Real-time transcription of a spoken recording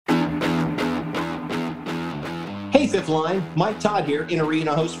fifth line, Mike Todd here,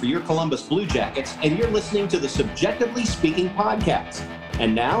 in-arena host for your Columbus Blue Jackets, and you're listening to the Subjectively Speaking podcast.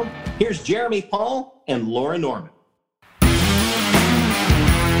 And now, here's Jeremy Paul and Laura Norman.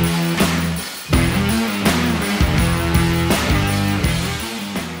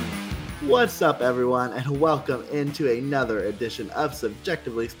 What's up, everyone, and welcome into another edition of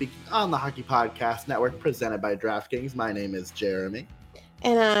Subjectively Speaking on the Hockey Podcast Network, presented by DraftKings. My name is Jeremy.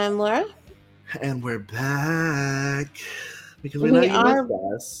 And I'm Laura. And we're back because we know you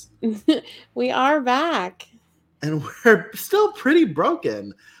missed us. We are back. And we're still pretty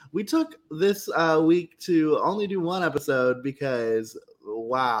broken. We took this week to only do one episode because,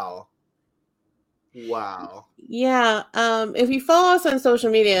 wow. Yeah. If you follow us on social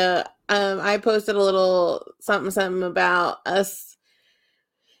media, I posted a little something about us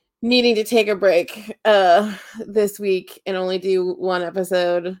needing to take a break this week and only do one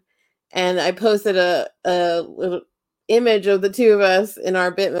episode. And I posted a little image of the two of us in our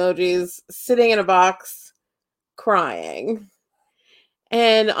Bitmojis sitting in a box crying.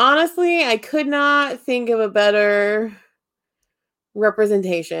 And honestly, I could not think of a better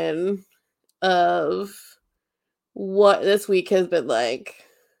representation of what this week has been like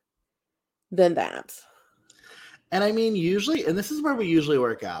than that. And I mean, usually, and this is where we usually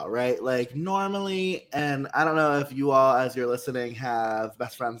work out, right? Like normally, and I don't know if you all, as you're listening, have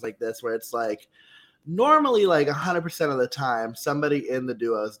best friends like this, where it's like, normally, like 100% of the time, somebody in the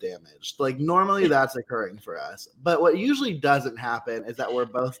duo is damaged. Like normally that's occurring for us. But what usually doesn't happen is that we're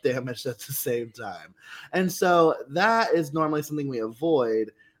both damaged at the same time. And so that is normally something we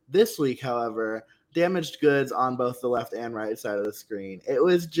avoid. This week, however, damaged goods on both the left and right side of the screen. It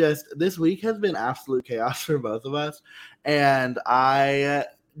was just, this week has been absolute chaos for both of us. And I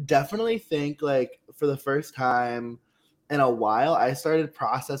definitely think, like, for the first time in a while, I started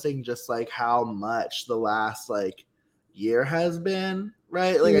processing just like how much the last like year has been,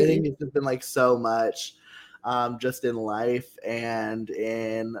 right? Like, I think it's just been like so much just in life and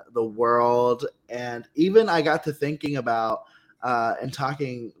in the world. And even I got to thinking about and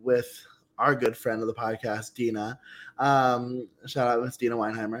talking with our good friend of the podcast, Dina, shout out Miss Dina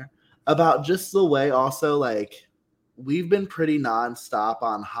Weinheimer, about just the way also, like, we've been pretty nonstop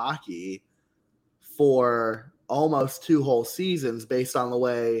on hockey for almost 2 whole seasons based on the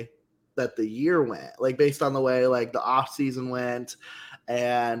way that the year went, like based on the way like the off season went,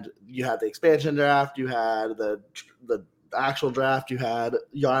 and you had the expansion draft, you had the actual draft, you had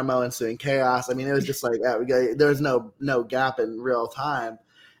Yarmo ensuing chaos. I mean, it was just like there was no gap in real time.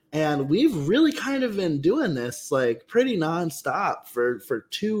 And we've really kind of been doing this like pretty nonstop for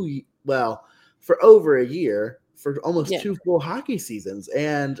over a year, for almost 2 full hockey seasons.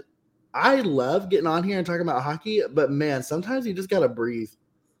 And I love getting on here and talking about hockey, but man, sometimes you just got to breathe.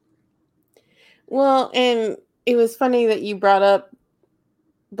 Well, and it was funny that you brought up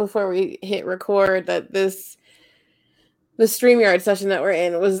before we hit record that the StreamYard session that we're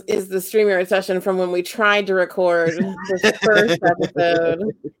in is the StreamYard session from when we tried to record the first episode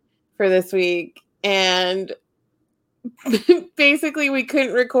for this week. And basically we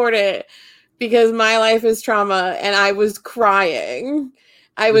couldn't record it because my life is trauma and I was crying.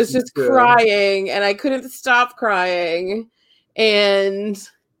 I was just crying and I couldn't stop crying. And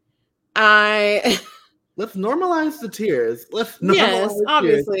let's normalize the tears. Yes,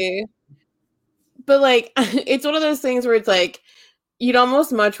 obviously. But like, it's one of those things where it's like, you'd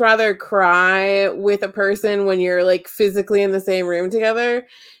almost much rather cry with a person when you're like physically in the same room together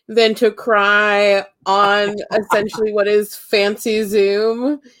than to cry on essentially what is fancy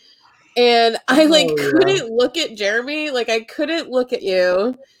Zoom. And I couldn't look at Jeremy. Like, I couldn't look at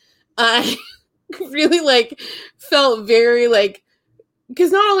you. I really like felt very like,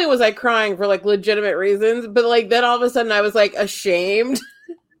 because not only was I crying for like legitimate reasons, but like then all of a sudden I was like ashamed.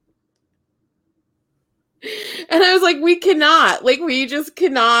 And I was like, we just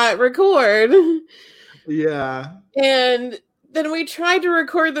cannot record. Yeah. And then we tried to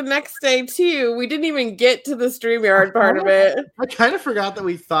record the next day too. We didn't even get to the StreamYard part of it. I kind of forgot that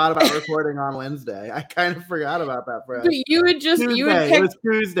we thought about recording on Wednesday. I kind of forgot about that for us. But it was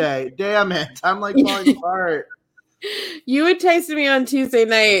Tuesday. Damn it. I'm like falling apart. You had texted me on Tuesday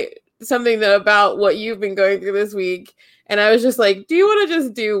night something about what you've been going through this week. And I was just like, do you want to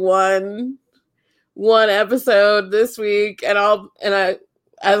just do one episode this week? And I,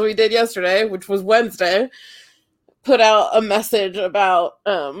 as we did yesterday, which was Wednesday, put out a message about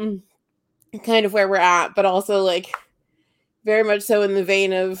kind of where we're at, but also like very much so in the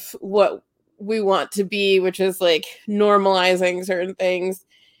vein of what we want to be, which is like normalizing certain things.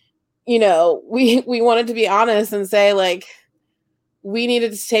 You know, we wanted to be honest and say like, we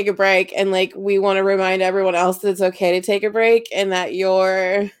needed to take a break, and like we want to remind everyone else that it's okay to take a break and that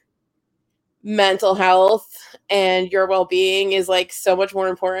your mental health and your well-being is like so much more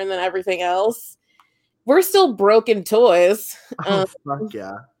important than everything else. We're still broken toys. Fuck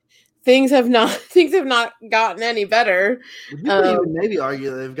yeah. Things have not gotten any better. You could even maybe argue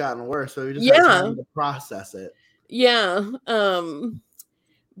that they've gotten worse, so we just have time to process it. Yeah.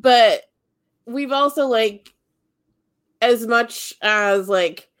 But we've also like, as much as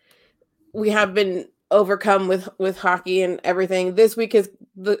like we have been overcome with hockey and everything, this week is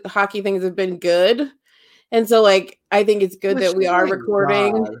the hockey things have been good. And so like I think it's good that we are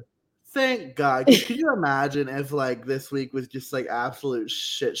recording. God. Thank God. Could you imagine if like this week was just like absolute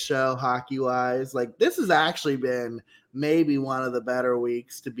shit show hockey wise? Like this has actually been maybe one of the better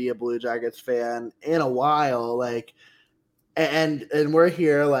weeks to be a Blue Jackets fan in a while. Like and we're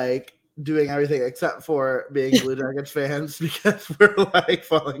here like doing everything except for being Blue Jackets fans because we're like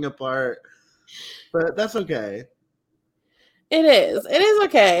falling apart. But that's okay. It is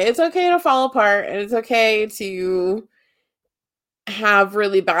okay. It's okay to fall apart, and it's okay to have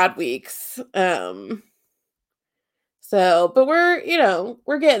really bad weeks. So, but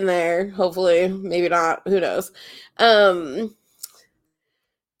we're getting there, hopefully. Maybe not, who knows.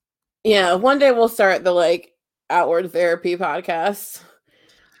 Yeah, one day we'll start the like outward therapy podcast.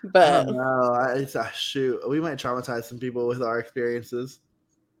 But I don't know. It's a shoot. We might traumatize some people with our experiences.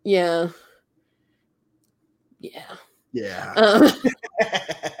 Yeah.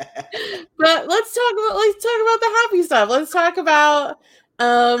 But let's talk about the happy stuff. Let's talk about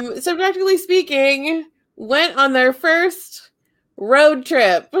Subjectively Speaking went on their first road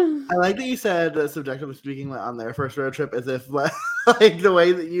trip. I like that you said that Subjectively Speaking went on their first road trip as if like the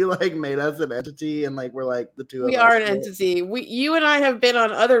way that you like made us an entity and like we're like the two of us. We are an entity. You and I have been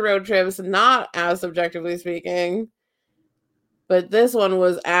on other road trips, not as Subjectively Speaking, but this one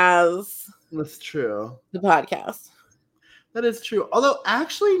was as That's true. The podcast. That is true. Although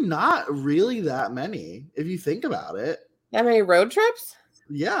actually not really that many, if you think about it. That many road trips?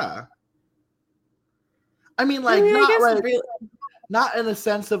 Yeah. I mean, like, not in the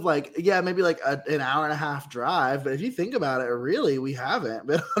sense of like, yeah, maybe like an hour and a half drive, but if you think about it, really, we haven't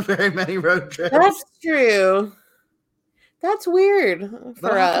been on very many road trips. That's true. That's weird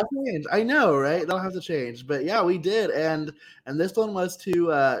for us. I know, right? They'll have to change. But yeah, we did. And this one was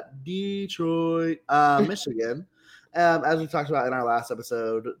to Detroit, Michigan. As we talked about in our last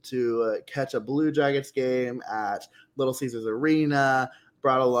episode, to catch a Blue Jackets game at Little Caesars Arena.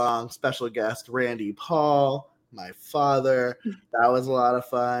 Brought along special guest Randy Paul, my father. That was a lot of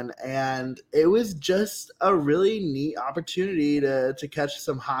fun. And it was just a really neat opportunity to catch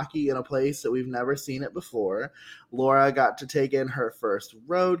some hockey in a place that we've never seen it before. Laura got to take in her first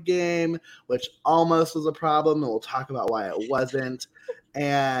road game, which almost was a problem, and we'll talk about why it wasn't.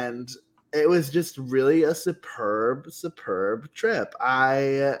 And it was just really a superb trip.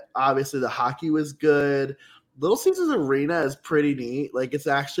 Obviously the hockey was good. Little Caesars Arena is pretty neat. Like, it's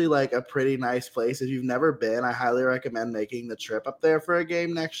actually like a pretty nice place. If you've never been, I highly recommend making the trip up there for a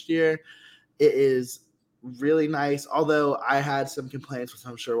game next year. It is really nice. Although I had some complaints, which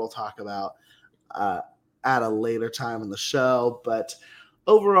I'm sure we'll talk about at a later time in the show. But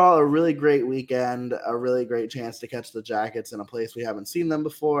overall, a really great weekend, a really great chance to catch the Jackets in a place we haven't seen them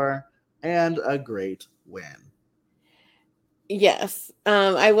before, and a great win. Yes.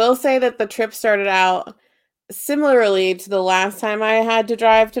 I will say that the trip started out similarly to the last time I had to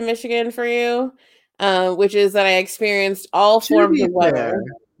drive to Michigan for you, which is that I experienced all forms of weather.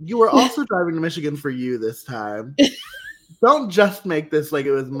 You were also driving to Michigan for you this time. Don't just make this like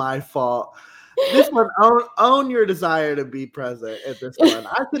it was my fault. This one, own your desire to be present at this one.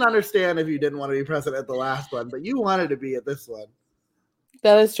 I can understand if you didn't want to be present at the last one, but you wanted to be at this one.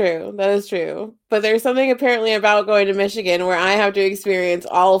 That is true. But there's something apparently about going to Michigan where I have to experience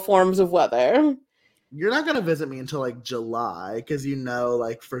all forms of weather. You're not going to visit me until like July because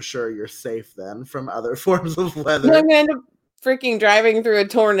like for sure you're safe then from other forms of weather. I'm going to end up freaking driving through a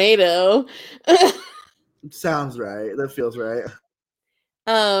tornado. Sounds right. That feels right.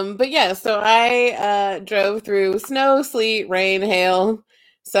 But yeah, so I drove through snow, sleet, rain, hail,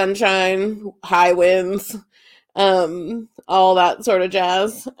 sunshine, high winds, all that sort of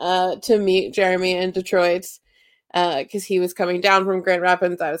jazz, to meet Jeremy in Detroit. Because he was coming down from Grand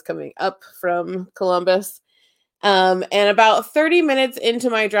Rapids, I was coming up from Columbus. And about 30 minutes into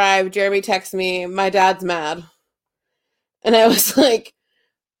my drive, Jeremy texts me, "My dad's mad." And I was like,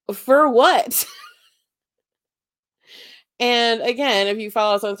 for what? And again, if you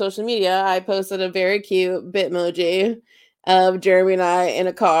follow us on social media, I posted a very cute Bitmoji of Jeremy and I in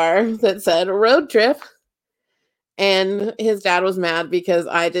a car that said road trip. And his dad was mad because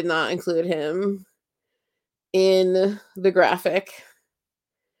I did not include him in the graphic.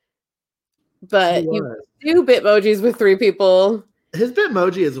 But you do Bitmojis with 3 people. His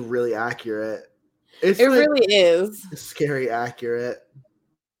Bitmoji is really accurate. It really is. Scary accurate.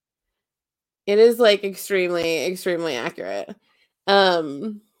 It is like extremely, extremely accurate.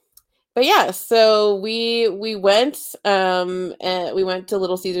 But yeah, so we went and we went to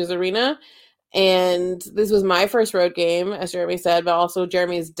Little Caesars Arena, and this was my first road game, as Jeremy said, but also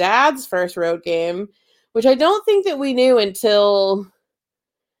Jeremy's dad's first road game, which I don't think that we knew until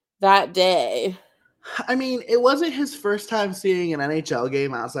that day. I mean, it wasn't his first time seeing an NHL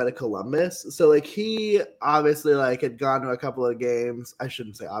game outside of Columbus. So, like, he obviously, like, had gone to a couple of games. I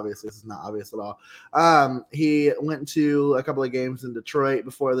shouldn't say obviously. This is not obvious at all. He went to a couple of games in Detroit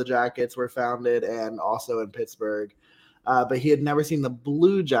before the Jackets were founded and also in Pittsburgh. But he had never seen the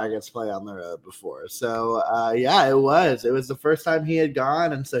Blue Jackets play on the road before. So, yeah, it was the first time he had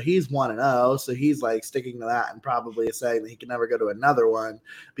gone. And so he's 1-0. So he's like sticking to that and probably saying that he can never go to another one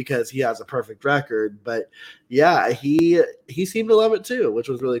because he has a perfect record. But yeah, he seemed to love it too, which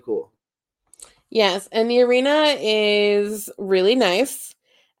was really cool. Yes. And the arena is really nice.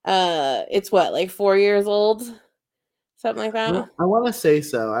 It's what, like 4 years old? Something like that? I want to say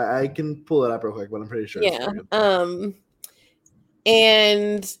so. I can pull it up real quick, but I'm pretty sure. Yeah.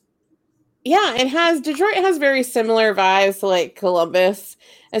 And yeah, Detroit has very similar vibes to like Columbus,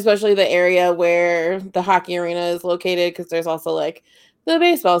 especially the area where the hockey arena is located, because there's also like the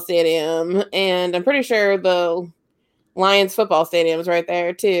baseball stadium, and I'm pretty sure the Lions football stadium is right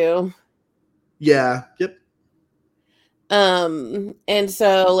there too. Yeah. Yep. And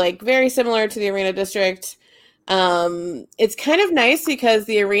so like very similar to the arena district. It's kind of nice because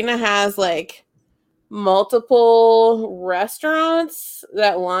the arena has like multiple restaurants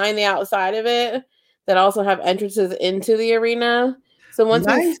that line the outside of it that also have entrances into the arena. So once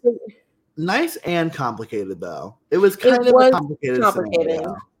nice and complicated though. It was kind of a complicated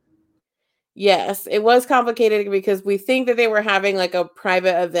scenario. Yes, it was complicated because we think that they were having like a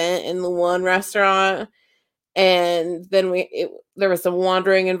private event in the one restaurant, and then there was some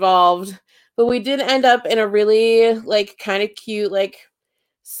wandering involved, but we did end up in a really like kind of cute like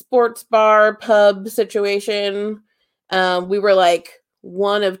sports bar pub situation. We were like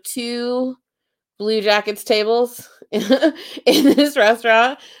one of 2 Blue Jackets tables in this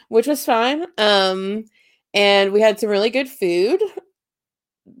restaurant, which was fine. And we had some really good food.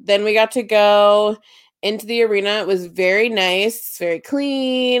 Then we got to go into the arena. It was very nice, very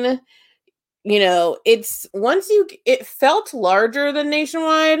clean. You know, it felt larger than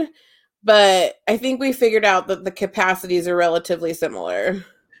Nationwide, but I think we figured out that the capacities are relatively similar.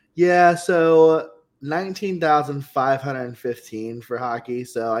 Yeah, so 19,515 for hockey.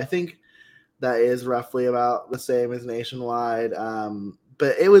 So I think that is roughly about the same as Nationwide.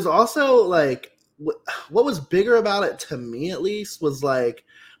 But it was also like, what was bigger about it to me at least was like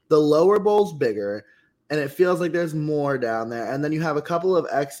the lower bowl's bigger, and it feels like there's more down there. And then you have a couple of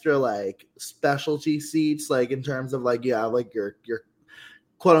extra like specialty seats, like in terms of like, yeah, like your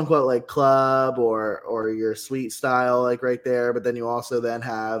quote unquote like club or your suite style, like right there. But then you also then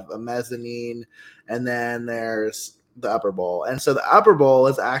have a mezzanine, and then there's the upper bowl. And so the upper bowl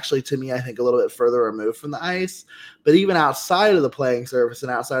is actually, to me, I think a little bit further removed from the ice, but even outside of the playing surface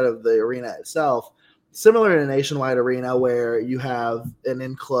and outside of the arena itself, similar to Nationwide Arena, where you have an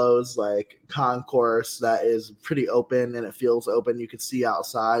enclosed like concourse that is pretty open and it feels open. You can see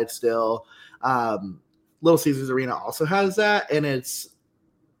outside still. Little Caesars Arena also has that, and it's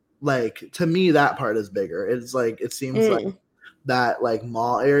like, to me, that part is bigger. It's like, it seems like that like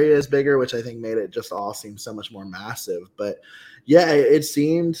mall area is bigger, which I think made it just all seem so much more massive. But yeah, it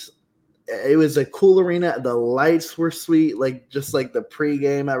was a cool arena. The lights were sweet, like just like the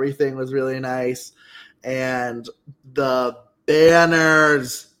pregame, everything was really nice. And the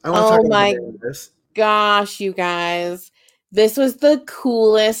banners. Oh my gosh, you guys. This was the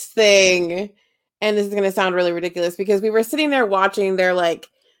coolest thing. And this is going to sound really ridiculous because we were sitting there watching their like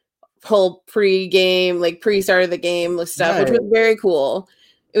whole pre-game, like pre-start of the game stuff, right, which was very cool.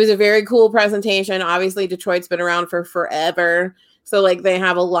 It was a very cool presentation. Obviously, Detroit's been around for forever. So like they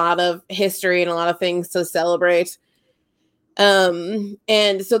have a lot of history and a lot of things to celebrate. And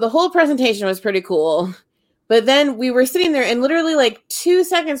so the whole presentation was pretty cool. But then we were sitting there, and literally like 2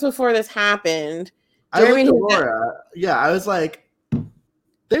 seconds before this happened, Jeremy, I was like,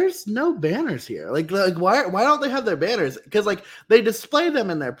 there's no banners here. Like why don't they have their banners? Because like they display them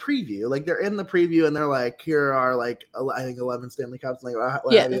in their preview. Like they're in the preview and they're like, here are like I think 11 Stanley Cups. Like I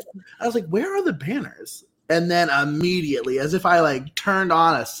was like, where are the banners? And then immediately, as if I like turned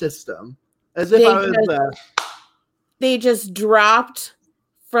on a system, as if I was they just dropped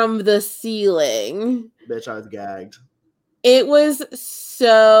from the ceiling. Bitch, I was gagged. It was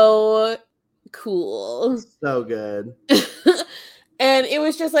so cool. So good. And it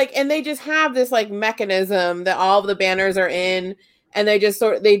was just like, and they just have this like mechanism that all of the banners are in, and they just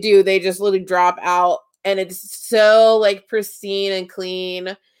they just literally drop out, and it's so like pristine and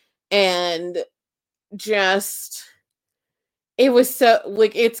clean, and just it was so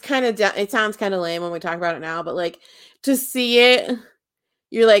like, it's kind of it sounds kind of lame when we talk about it now, but like to see it,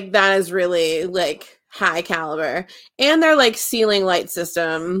 you're like, that is really like high caliber. And their like ceiling light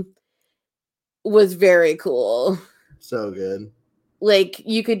system was very cool. So good. Like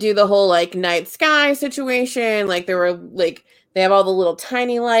you could do the whole like night sky situation. Like there were like, they have all the little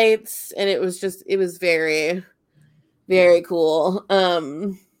tiny lights, and it was very, very cool.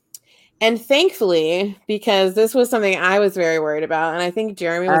 And thankfully, because this was something I was very worried about, and I think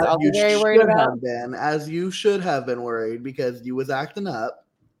Jeremy was also very worried about. As you should have been worried, because you was acting up.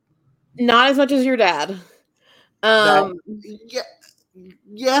 Not as much as your dad.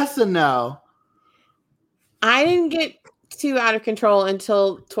 Yes and no. I didn't get too out of control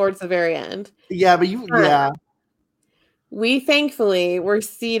until towards the very end. Yeah, but we thankfully were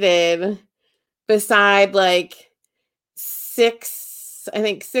seated beside like six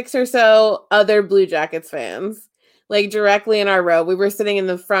or so other Blue Jackets fans, like directly in our row. We were sitting in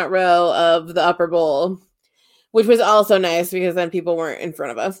the front row of the upper bowl, which was also nice because then people weren't in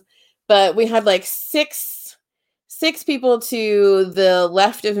front of us. But we had like six people to the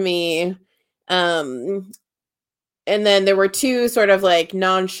left of me. And then there were two sort of like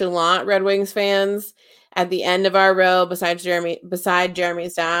nonchalant Red Wings fans at the end of our row beside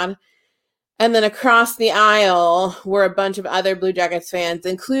Jeremy's dad. And then across the aisle were a bunch of other Blue Jackets fans,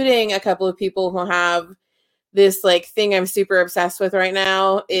 including a couple of people who have this like thing I'm super obsessed with right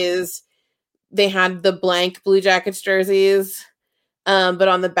now, is they had the blank Blue Jackets jerseys. But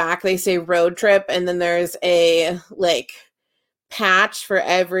on the back they say road trip, and then there's a like patch for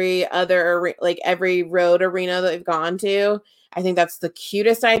every other every road arena that they've gone to. I think that's the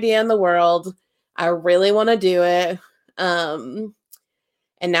cutest idea in the world. I really want to do it. And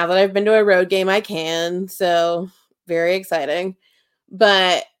now that I've been to a road game, I can. So very exciting.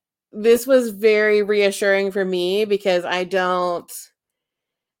 But this was very reassuring for me because I don't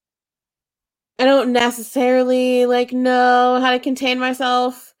necessarily like know how to contain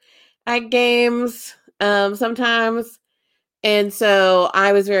myself at games sometimes. And so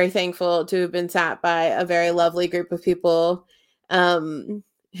I was very thankful to have been sat by a very lovely group of people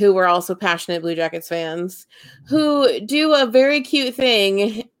who were also passionate Blue Jackets fans, who do a very cute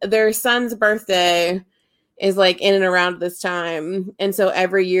thing. Their son's birthday is like in and around this time. And so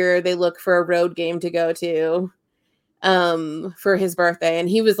every year they look for a road game to go to for his birthday. And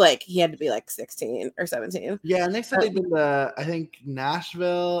he was like, he had to be like 16 or 17. Yeah, and they said they did I think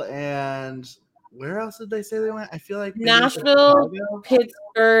Nashville, and where else did they say they went? I feel like Nashville,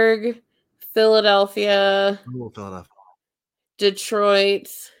 Pittsburgh, Philadelphia. Oh, Philadelphia. Detroit,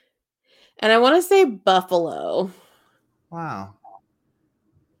 and I want to say Buffalo. Wow.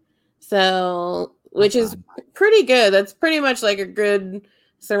 So, which is pretty good. That's pretty much like a good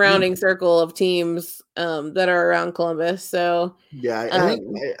surrounding circle of teams that are around Columbus. So, yeah, I think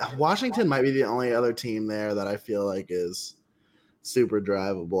Washington might be the only other team there that I feel like is super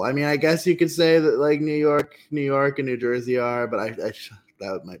drivable. I mean, I guess you could say that like New York, and New Jersey are, but I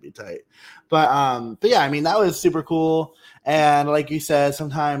that might be tight. But yeah, I mean, that was super cool. And like you said,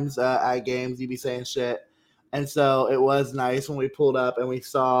 sometimes at games you be saying shit. And so it was nice when we pulled up and we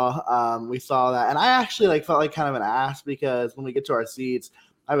saw that. And I actually like felt like kind of an ass because when we get to our seats,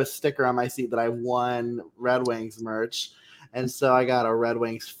 I have a sticker on my seat that I won Red Wings merch. And so I got a Red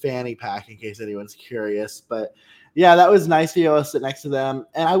Wings fanny pack in case anyone's curious. But yeah, that was nice to be able to sit next to them.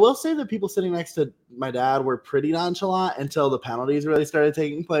 And I will say that people sitting next to my dad were pretty nonchalant until the penalties really started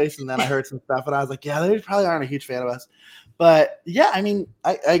taking place. And then I heard some stuff and I was like, yeah, they probably aren't a huge fan of us. But yeah, I mean,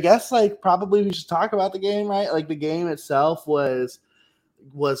 I guess like probably we should talk about the game, right? Like the game itself was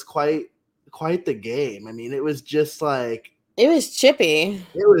quite the game. I mean, it was just like, it was chippy.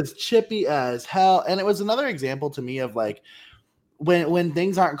 It was chippy as hell. And it was another example to me of like, when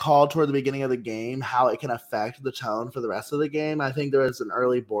things aren't called toward the beginning of the game, how it can affect the tone for the rest of the game. I think there was an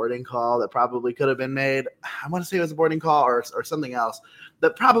early boarding call that probably could have been made. I want to say it was a boarding call or something else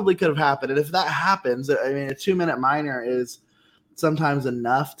that probably could have happened. And if that happens, I mean, a 2-minute minor is sometimes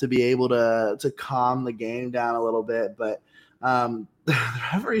enough to be able to calm the game down a little bit. But the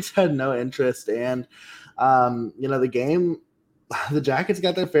referees had no interest. And, the game, the Jackets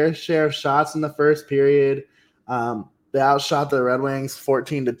got their fair share of shots in the first period. They outshot the Red Wings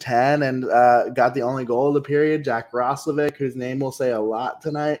 14-10 and got the only goal of the period. Jack Roslovic, whose name we'll say a lot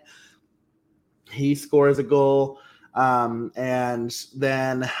tonight, he scores a goal. And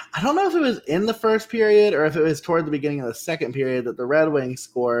then I don't know if it was in the first period or if it was toward the beginning of the second period that the Red Wings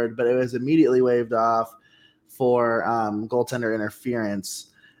scored, but it was immediately waved off for goaltender interference.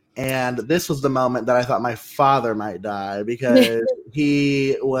 And this was the moment that I thought my father might die because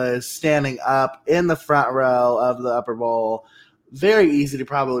he was standing up in the front row of the upper bowl. Very easy to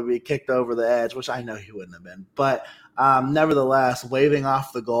probably be kicked over the edge, which I know he wouldn't have been. But nevertheless, waving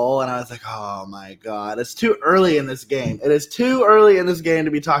off the goal. And I was like, oh, my God. It's too early in this game. It is too early in this game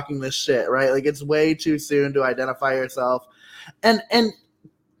to be talking this shit, right? Like, it's way too soon to identify yourself. And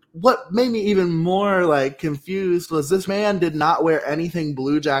what made me even more like confused was this man did not wear anything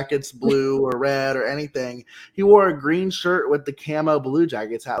Blue Jackets blue or red or anything. He wore a green shirt with the camo Blue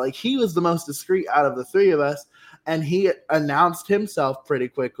Jackets hat. Like, he was the most discreet out of the three of us, and he announced himself pretty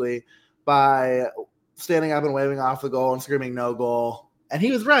quickly by standing up and waving off the goal and screaming no goal. And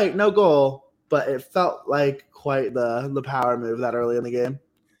he was right, no goal, but it felt like quite the power move that early in the game.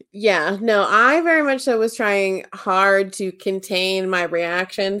 Yeah, no, I very much so was trying hard to contain my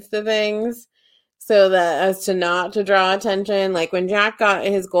reactions to things so that as to not to draw attention. Like when Jack got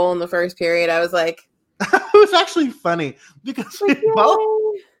his goal in the first period, I was like, it was actually funny because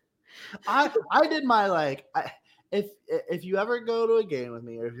I did my like, if you ever go to a game with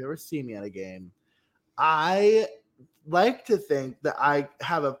me or if you ever see me at a game, I like to think that I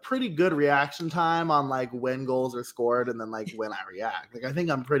have a pretty good reaction time on like when goals are scored and then like when I react. Like I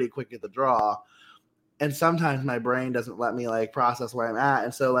think I'm pretty quick at the draw, and sometimes my brain doesn't let me like process where I'm at,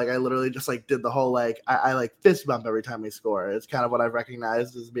 and so like I literally just like did the whole like I like fist bump every time we score. It's kind of what I've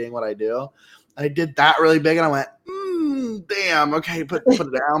recognized as being what I do. I did that really big, and I went, damn, okay, put it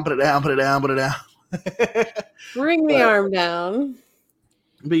down, put it down, put it down, put it down. Bring the arm down.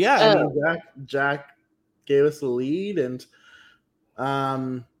 But yeah, I mean, Jack gave us the lead, and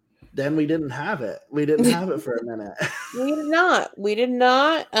then we didn't have it. We didn't have it for a minute. We did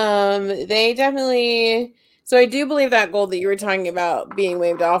not. They definitely. So I do believe that goal that you were talking about being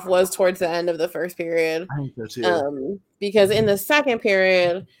waved off was towards the end of the first period. I think so too. Because in the second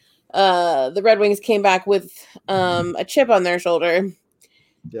period, the Red Wings came back with a chip on their shoulder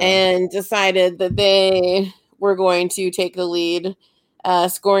and decided that they were going to take the lead,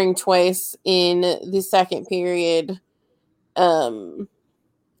 scoring twice in the second period to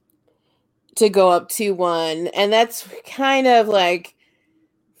go up 2-1. And that's kind of like,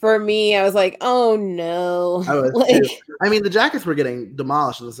 for me, I was like, oh no. I mean, the Jackets were getting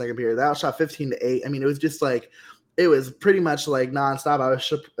demolished in the second period. They outshot 15-8. I mean, it was just like, it was pretty much like nonstop.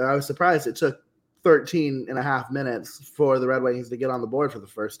 I was surprised it took 13 and a half minutes for the Red Wings to get on the board for the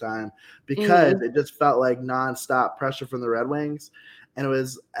first time, because it just felt like nonstop pressure from the Red Wings. And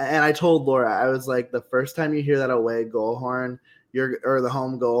I told Laura, I was like, the first time you hear that away goal horn, or the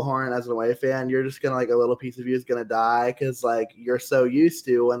home goal horn as an away fan, you're just gonna, like, a little piece of you is gonna die, because like you're so used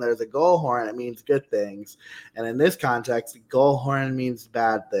to when there's a goal horn, it means good things, and in this context, goal horn means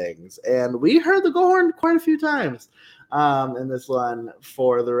bad things. And we heard the goal horn quite a few times in this one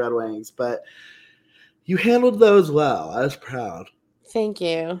for the Red Wings, but you handled those well. I was proud. Thank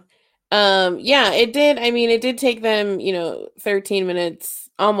you. Yeah, it did. I mean, it did take them, 13 minutes,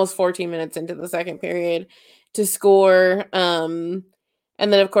 almost 14 minutes into the second period to score. And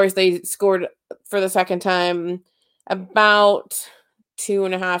then, of course, they scored for the second time about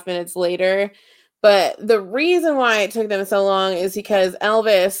 2.5 minutes later. But the reason why it took them so long is because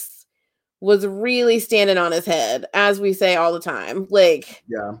Elvis was really standing on his head, as we say all the time. Like,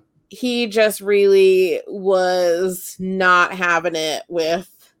 yeah, he just really was not having it with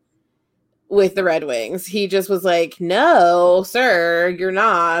the Red Wings. He just was like, no, sir, you're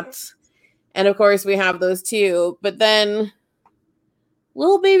not. And of course we have those two. But then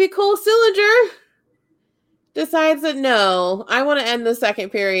little baby Cole Sillinger decides that no, I want to end the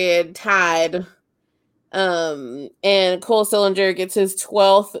second period tied. And Cole Sillinger gets his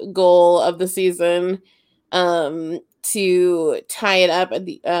 12th goal of the season to tie it up at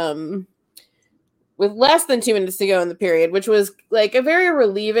the with less than 2 minutes to go in the period, which was like a very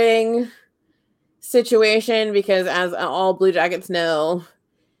relieving situation, because as all Blue Jackets know,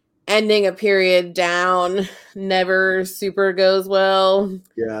 ending a period down never super goes well.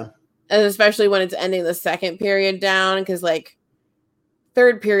 Yeah. And especially when it's ending the second period down, because like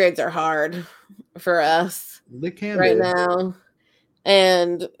third periods are hard for us now.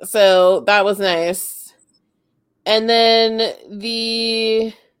 And so that was nice. And then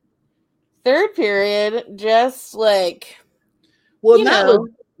the third period, just like, well,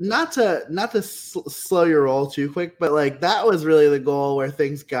 not to slow your roll too quick, but like that was really the goal where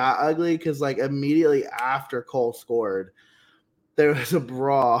things got ugly because like immediately after Cole scored, there was a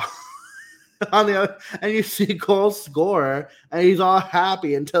brawl on the other, and you see Cole score, and he's all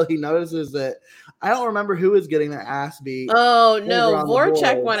happy until he notices that I don't remember who was getting their ass beat. Oh no,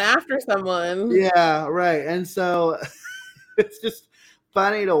 Voracek went after someone. Yeah, right, and so it's just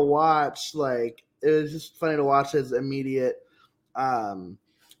funny to watch. Like it was just funny to watch his immediate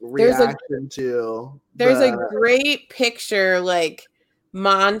reaction to. There's a great picture, like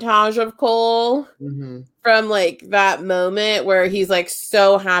montage of Cole from like that moment where he's like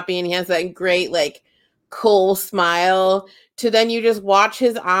so happy and he has that great like Cole smile. To then you just watch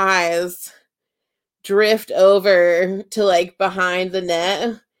his eyes drift over to like behind the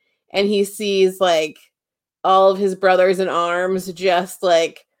net, and he sees like all of his brothers in arms just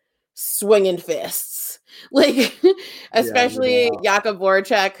like swinging fists. Like, especially Jakub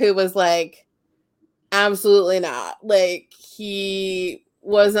Voracek, who was like, absolutely not. Like, he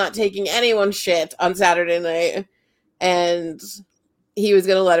was not taking anyone's shit on Saturday night, and he was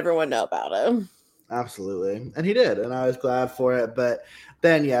going to let everyone know about it. Absolutely. And he did, and I was glad for it. But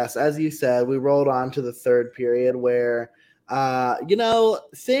then, yes, as you said, we rolled on to the third period where,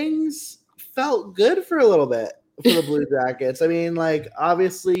 things felt good for a little bit for the Blue Jackets. I mean, like,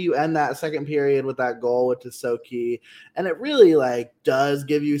 obviously you end that second period with that goal, which is so key. And it really, like, does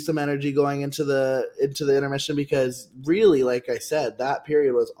give you some energy going into the intermission because really, like I said, that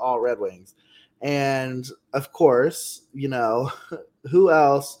period was all Red Wings. And, of course, who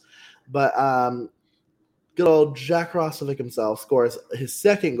else but good old Jack Roslovic himself scores his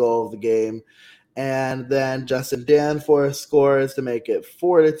second goal of the game. And then Justin Danforth scores to make it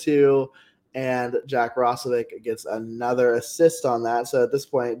 4-2. And Jack Roslovic gets another assist on that. So at this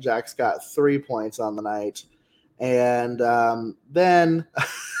point, Jack's got 3 points on the night. And then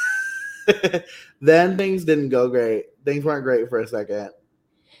things didn't go great. Things weren't great for a second.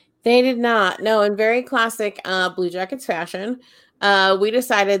 They did not. No, in very classic Blue Jackets fashion, we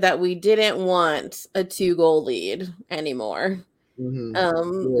decided that we didn't want a 2-goal lead anymore.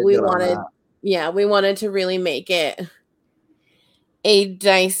 We wanted to really make it a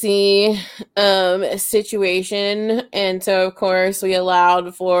dicey situation. And so, of course, we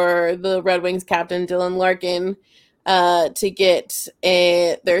allowed for the Red Wings captain, Dylan Larkin, to get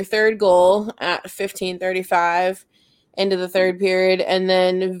their third goal at 15:35 into the third period. And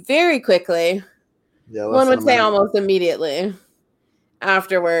then very quickly, one would say almost immediately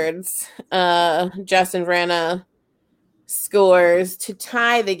afterwards, Justin Vrana scores to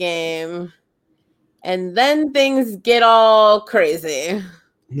tie the game. And then things get all crazy.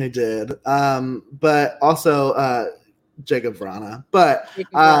 They did. But also Jakub Vrana. But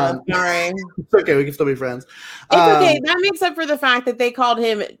sorry. It's okay, we can still be friends. It's okay. That makes up for the fact that they called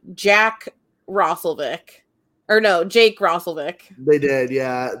him Jack Roslovic. Or no, Jake Roslovic. They did,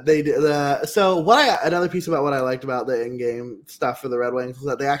 yeah. They did. So another piece about what I liked about the in-game stuff for the Red Wings was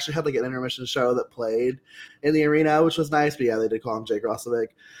that they actually had like an intermission show that played in the arena, which was nice. But yeah, they did call him Jake Roslovic.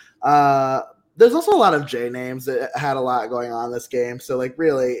 There's also a lot of J names that had a lot going on this game. So like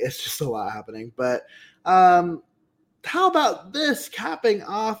really, it's just a lot happening. But how about this capping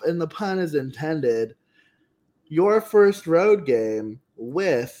off, and the pun is intended, your first road game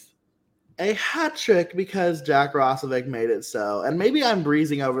with a hat trick because Jack Roslovic made it so. And maybe I'm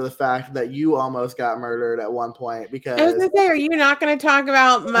breezing over the fact that you almost got murdered at one point because I was going to say, are you not going to talk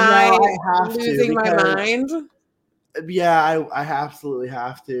about my losing my mind? Yeah, I absolutely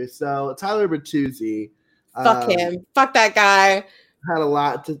have to. So Tyler Bertuzzi, fuck him, fuck that guy. Had a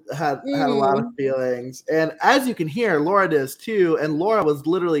lot of feelings, and as you can hear, Laura does too. And Laura was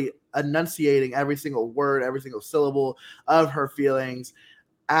literally enunciating every single word, every single syllable of her feelings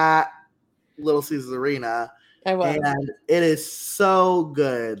at Little Caesars Arena. I was. And it is so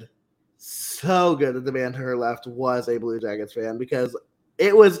good that the man to her left was a Blue Jackets fan because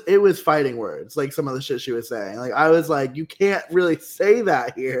it was fighting words, like some of the shit she was saying. Like I was like, you can't really say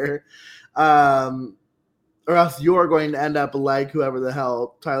that here, or else you're going to end up like whoever the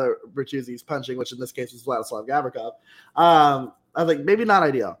hell Tyler Bertuzzi's punching, which in this case is Vladislav Gavrikov. I was like, maybe not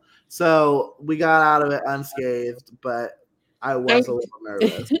ideal. So we got out of it unscathed, but I was a little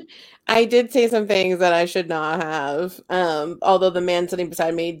nervous. I did say some things that I should not have, although the man sitting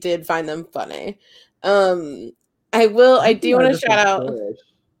beside me did find them funny. I do want to shout out.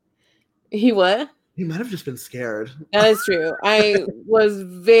 He what? He might have just been scared. That is true. I was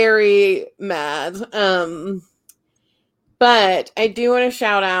very mad. But I do want to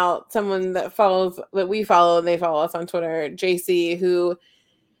shout out someone that we follow, and they follow us on Twitter, JC, who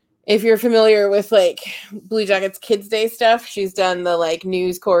if you're familiar with like Blue Jackets Kids Day stuff, she's done the like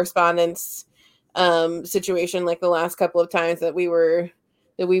news correspondence situation like the last couple of times that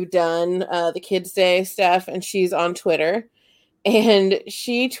we've done the Kids Day stuff, and she's on Twitter, and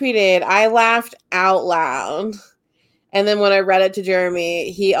she tweeted, "I laughed out loud." And then when I read it to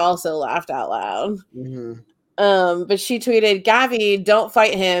Jeremy, he also laughed out loud. Mm-hmm. But she tweeted, "Gavi, don't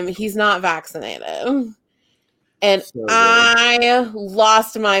fight him. He's not vaccinated." And so I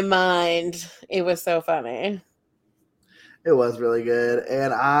lost my mind. It was so funny. It was really good.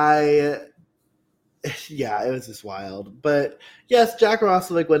 And it was just wild. But yes, Jack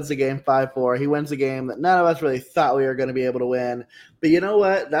Roslovic wins the game 5-4. He wins a game that none of us really thought we were going to be able to win. But you know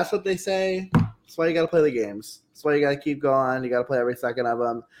what? That's what they say. That's why you got to play the games. That's why you got to keep going. You got to play every second of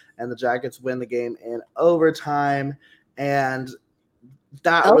them. And the Jackets win the game in overtime. And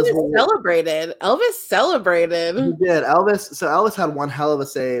Elvis celebrated. Elvis celebrated. He did. Elvis had one hell of a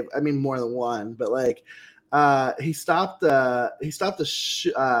save. I mean, more than one, but like he stopped a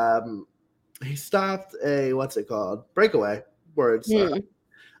what's it called? Breakaway words.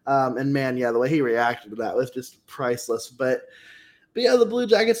 And man, yeah, the way he reacted to that was just priceless. But yeah, the Blue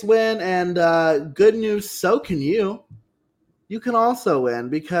Jackets win, and good news, so can you. You can also win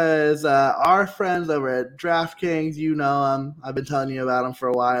because our friends over at DraftKings, you know them. I've been telling you about them for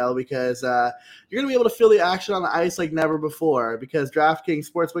a while because you're going to be able to feel the action on the ice like never before because DraftKings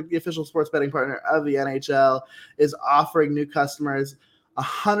Sportsbook, the official sports betting partner of the NHL, is offering new customers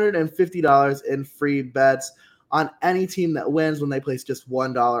 $150 in free bets on any team that wins when they place just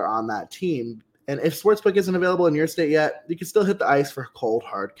 $1 on that team. And if Sportsbook isn't available in your state yet, you can still hit the ice for cold,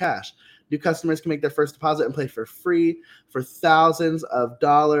 hard cash. New customers can make their first deposit and play for free for thousands of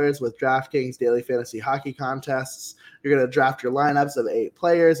dollars with DraftKings daily fantasy hockey contests. You're going to draft your lineups of 8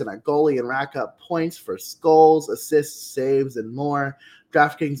 players and a goalie and rack up points for goals, assists, saves, and more.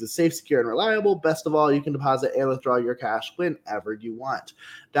 DraftKings is safe, secure, and reliable. Best of all, you can deposit and withdraw your cash whenever you want.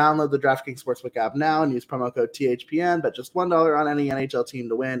 Download the DraftKings Sportsbook app now and use promo code THPN. Bet just $1 on any NHL team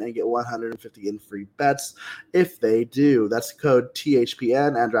to win and get $150 in free bets if they do. That's code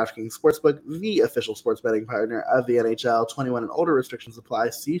THPN and DraftKings Sportsbook, the official sports betting partner of the NHL. 21 and older restrictions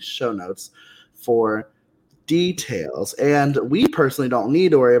apply. See show notes for details. And we personally don't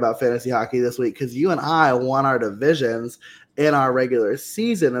need to worry about fantasy hockey this week because you and I won our divisions in our regular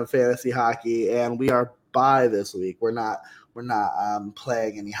season of fantasy hockey, and we are bye this week. We're not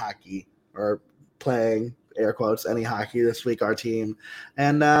playing any hockey or playing air quotes any hockey this week, our team,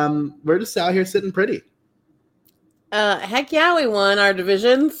 and we're just out here sitting pretty. Heck yeah, we won our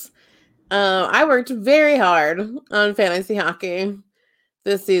divisions. I worked very hard on fantasy hockey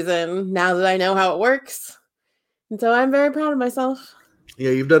this season now that I know how it works, and so I'm very proud of myself.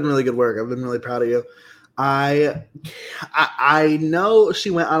 Yeah, you've done really good work. I've been really proud of you. I know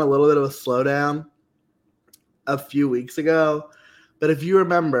she went on a little bit of a slowdown a few weeks ago, but if you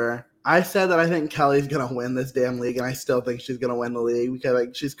remember, I said that I think Kelly's going to win this damn league, and I still think she's going to win the league because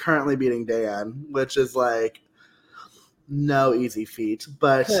like she's currently beating Dan, which is like no easy feat,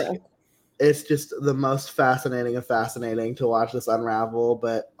 but it's just the most fascinating to watch this unravel.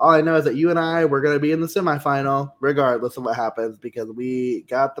 But all I know is that you and I, we're going to be in the semifinal regardless of what happens because we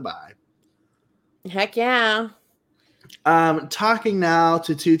got the bye. Heck yeah. Talking now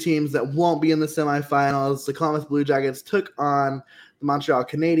to two teams that won't be in the semifinals. The Columbus Blue Jackets took on the Montreal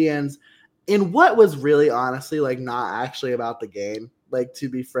Canadiens in what was really honestly like not actually about the game. Like, to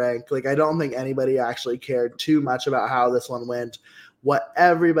be frank, like I don't think anybody actually cared too much about how this one went. What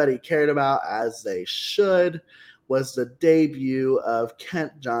everybody cared about, as they should, was the debut of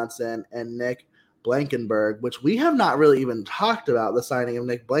Kent Johnson and Nick Blankenburg, which we have not really even talked about the signing of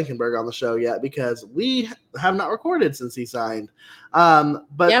Nick Blankenburg on the show yet because we have not recorded since he signed.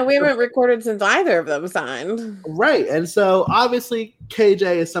 But yeah, we haven't recorded since either of them signed. Right. And so obviously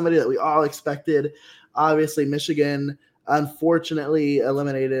KJ is somebody that we all expected. Obviously Michigan unfortunately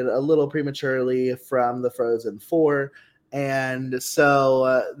eliminated a little prematurely from the Frozen Four. And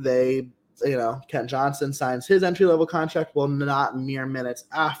so Kent Johnson signs his entry-level contract, well, not mere minutes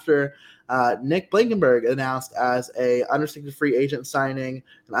after Nick Blankenburg announced as a unrestricted free agent signing,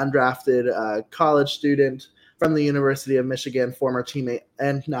 an undrafted college student from the University of Michigan, former teammate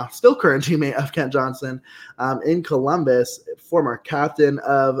and now still current teammate of Kent Johnson in Columbus, former captain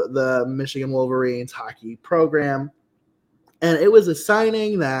of the Michigan Wolverines hockey program. And it was a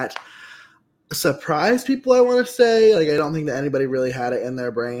signing that surprised people, I want to say. Like, I don't think that anybody really had it in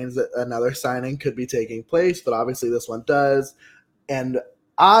their brains that another signing could be taking place, but obviously this one does. And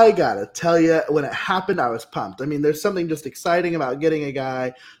I gotta tell you, when it happened, I was pumped. I mean, there's something just exciting about getting a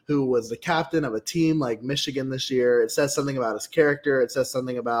guy who was the captain of a team like Michigan this year. It says something about his character. It says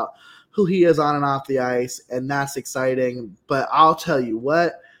something about who he is on and off the ice, and that's exciting. But I'll tell you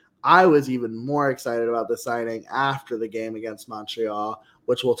what, I was even more excited about the signing after the game against Montreal,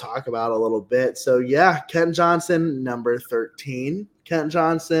 which we'll talk about a little bit. So, yeah, Kent Johnson, number 13. Kent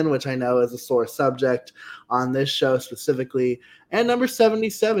Johnson, which I know is a sore subject on this show specifically. And number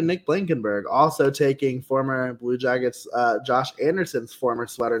 77, Nick Blankenburg, also taking former Blue Jackets Josh Anderson's former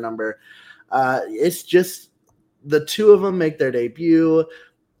sweater number. It's just the two of them make their debut.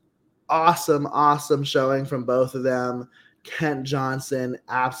 Awesome showing from both of them. Kent Johnson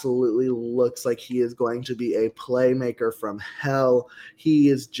absolutely looks like he is going to be a playmaker from hell. He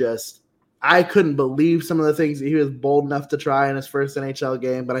is just, I couldn't believe some of the things that he was bold enough to try in his first NHL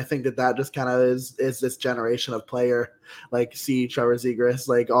game, but I think that just kind of is this generation of player, like Trevor Zegras,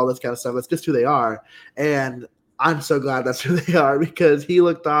 like all this kind of stuff. That's just who they are. And I'm so glad that's who they are because he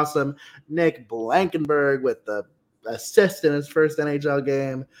looked awesome. Nick Blankenburg with the assist in his first NHL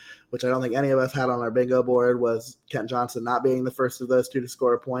game, which I don't think any of us had on our bingo board, was Kent Johnson not being the first of those two to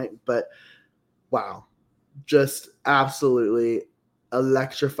score a point. But wow, just absolutely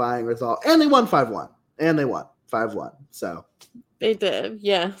electrifying result. And they won 5-1. So they did,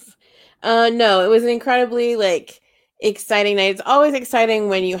 yes. No, it was an incredibly exciting night. It's always exciting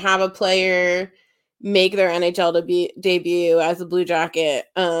when you have a player make their NHL debut as a Blue Jacket,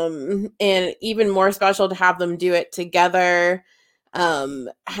 and even more special to have them do it together.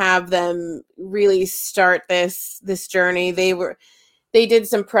 Have them really start this journey. They did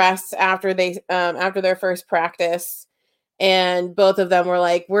some press after their first practice, and both of them were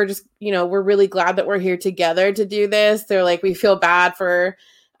like, we're just, we're really glad that we're here together to do this. They're like, we feel bad for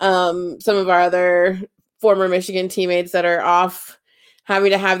some of our other former Michigan teammates that are off having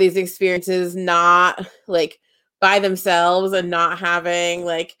to have these experiences not by themselves and not having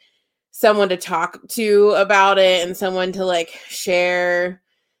someone to talk to about it and someone to share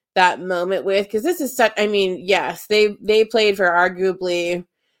that moment with, because this is such, yes, they played for arguably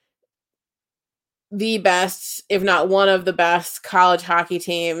the best, if not one of the best college hockey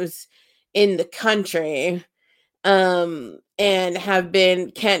teams in the country, and have been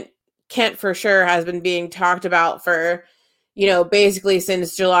Kent for sure has been being talked about for basically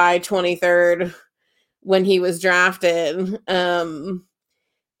since July 23rd when he was drafted. And,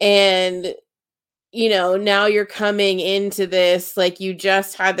 now you're coming into this, you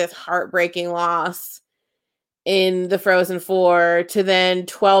just had this heartbreaking loss in the Frozen Four to then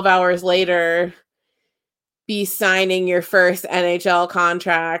 12 hours later be signing your first NHL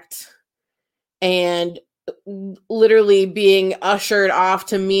contract and literally being ushered off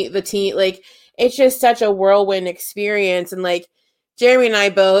to meet the team. It's just such a whirlwind experience. And Jeremy and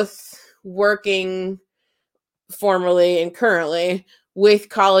I both working formerly and currently with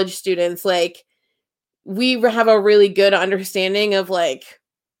college students, we have a really good understanding of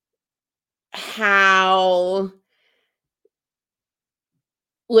how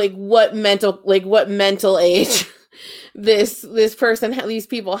what mental age this person, these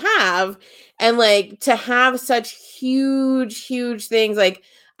people have, and to have such huge things.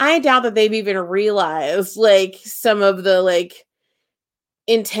 I doubt that they've even realized some of the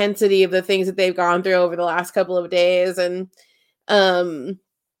intensity of the things that they've gone through over the last couple of days. And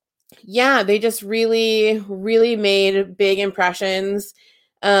yeah, they just really made big impressions.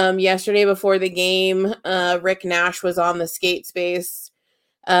 Yesterday before the game, Rick Nash was on the skate space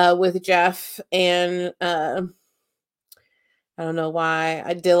with Jeff and I don't know why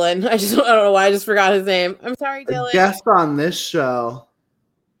Dylan. I don't know why I just forgot his name. I'm sorry, Dylan. A guest on this show.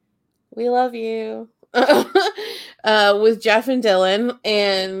 We love you. With Jeff and Dylan.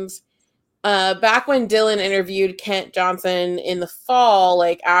 And back when Dylan interviewed Kent Johnson in the fall,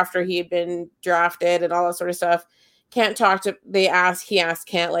 after he had been drafted and all that sort of stuff, he asked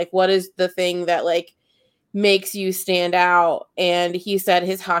Kent, what is the thing that makes you stand out? And he said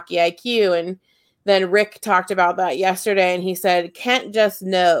his hockey IQ. And then Rick talked about that yesterday, and he said Kent just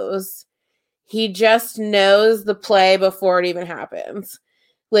knows. He just knows the play before it even happens.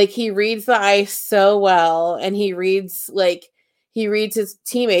 He reads the ice so well, and he reads his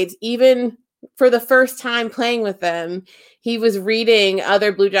teammates. Even for the first time playing with them, he was reading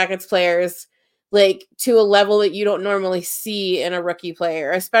other Blue Jackets players to a level that you don't normally see in a rookie player,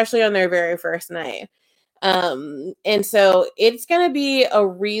 especially on their very first night. And so it's going to be a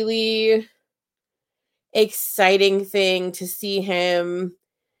really exciting thing to see him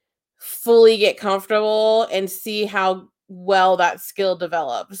fully get comfortable and see how well that skill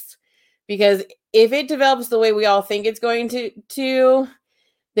develops. Because if it develops the way we all think it's going to,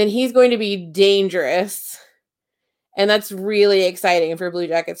 then he's going to be dangerous. And that's really exciting for Blue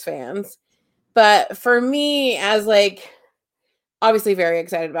Jackets fans. But for me, as like, obviously very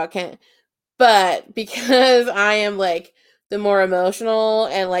excited about Kent, but because I am like the more emotional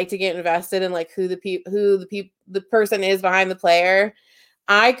and like to get invested in like who the person is behind the player,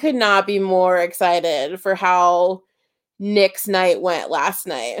 I could not be more excited for how Nick's night went last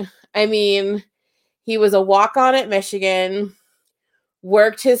night. I mean, he was a walk-on at Michigan,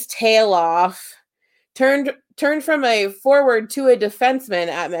 worked his tail off, turned from a forward to a defenseman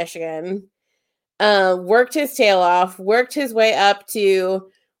at Michigan, worked his tail off, worked his way up to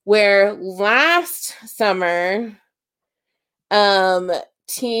where last summer a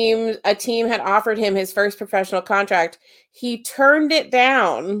team had offered him his first professional contract. He turned it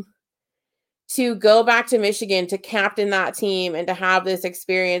down to go back to Michigan to captain that team and to have this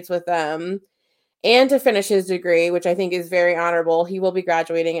experience with them and to finish his degree, which I think is very honorable. He will be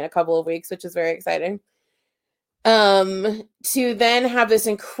graduating in a couple of weeks, which is very exciting. To then have this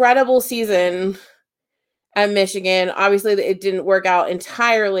incredible season at Michigan. Obviously, it didn't work out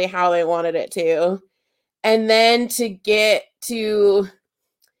entirely how they wanted it to. And then to get to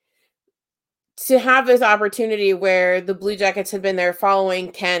have this opportunity where the Blue Jackets had been there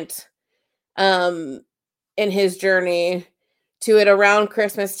following Kent in his journey, to it around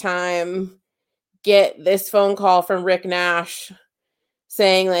Christmas time, get this phone call from Rick Nash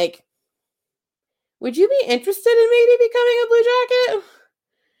saying, like, would you be interested in maybe becoming a Blue Jacket?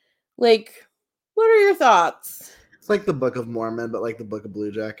 Like, what are your thoughts? It's like the Book of Mormon, but like the Book of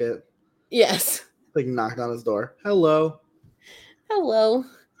Blue Jacket. Yes. Like knocked on his door. Hello.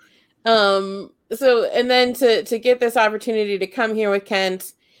 So, and then to get this opportunity to come here with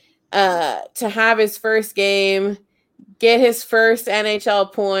Kent, to have his first game, get his first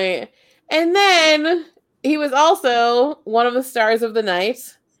NHL point, and then he was also one of the stars of the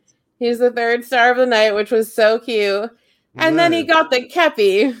night. He was the third star of the night, which was so cute. And then he got the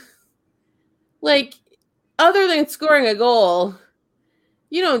Kepi. Like, other than scoring a goal,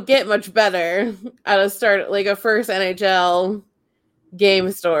 you don't get much better at a start, like a first NHL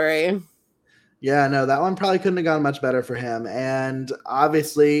game story. Yeah, no, that one probably couldn't have gone much better for him. And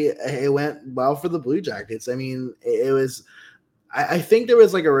obviously, it went well for the Blue Jackets. I mean, it was, I think there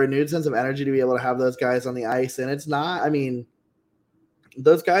was like a renewed sense of energy to be able to have those guys on the ice. And it's not, I mean,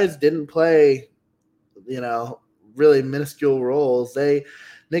 those guys didn't play, really minuscule roles.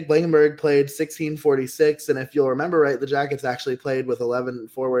 Nick Blankenburg played 16:46, and if you'll remember right, the Jackets actually played with 11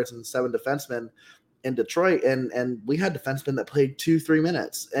 forwards and 7 defensemen in Detroit, and we had defensemen that played 2-3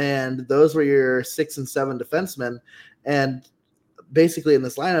 minutes, and those were your 6 and 7 defensemen. And basically in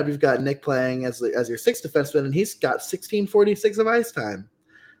this lineup, you've got Nick playing as your 6th defenseman, and he's got 16:46 of ice time.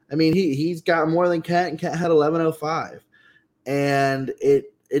 I mean, he's got more than Kent, and Kent had 11:05, and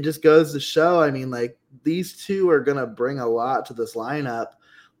it just goes to show. I mean, like, these two are gonna bring a lot to this lineup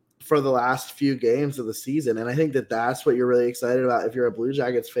for the last few games of the season. And I think that's what you're really excited about if you're a Blue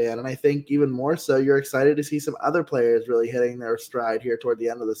Jackets fan. And I think even more so, you're excited to see some other players really hitting their stride here toward the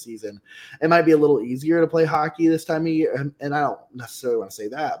end of the season. It might be a little easier to play hockey this time of year. And I don't necessarily want to say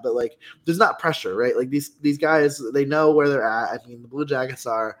that, but like, there's not pressure, right? Like these guys, they know where they're at. I mean, the Blue Jackets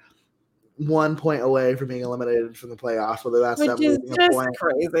are 1 point away from being eliminated from the playoffs, whether that's which is just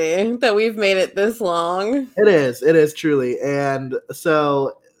crazy that we've made it this long. It is truly. And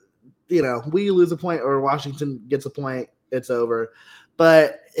so, we lose a point or Washington gets a point, it's over.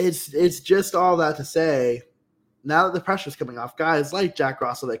 But it's just all that to say, now that the pressure's coming off, guys like Jack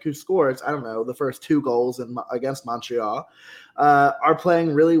Roslovic, who scores, I don't know, the first 2 goals against Montreal, are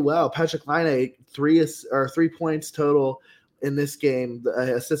playing really well. Patrick Laine, 3 points total in this game,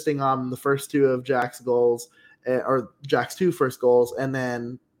 assisting on the first 2 of Jack's goals, or Jack's 2 first goals, and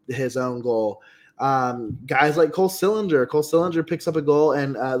then his own goal. Guys like Cole Sillinger picks up a goal,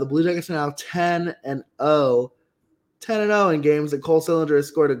 and the Blue Jackets are now 10-0 in games that Cole Sillinger has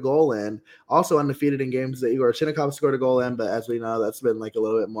scored a goal in. Also undefeated in games that Igor Chinnikov scored a goal in, but as we know, that's been like a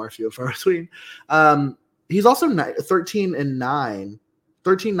little bit more few and far between. He's also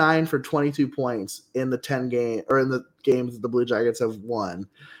 13-9 for 22 points in the 10 game or in the games that the Blue Jackets have won.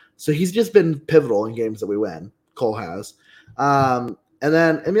 So he's just been pivotal in games that we win. Cole has. And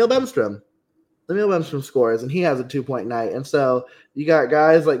then Emil Bemstrom scores, and he has a 2-point night. And so you got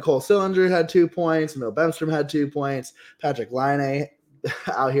guys like Cole Sillinger had 2 points, Emil Bemstrom had 2 points, Patrick Laine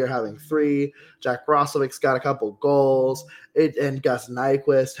out here having 3, Jack Roslovic's got a couple goals, and Gus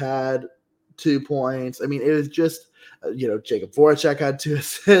Nyquist had 2 points. I mean, it was just, Jacob Voracek had 2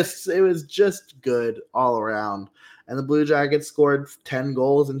 assists. It was just good all around. and the Blue Jackets scored 10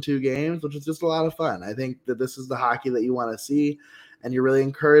 goals in 2 games, which was just a lot of fun. I think that this is the hockey that you want to see, and you're really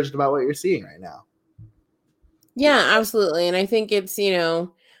encouraged about what you're seeing right now. Yeah, absolutely. And I think it's,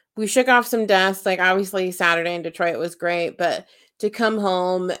 we shook off some dust. Like, obviously, Saturday in Detroit was great, but to come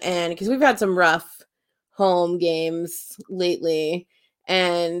home and because we've had some rough home games lately,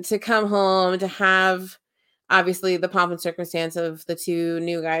 and to come home to have obviously the pomp and circumstance of the 2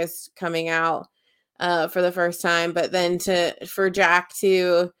 new guys coming out for the first time, but then for Jack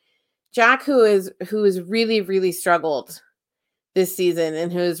who is really, really struggled this season,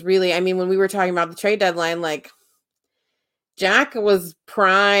 and who's really, I mean, when we were talking about the trade deadline, like, Jack was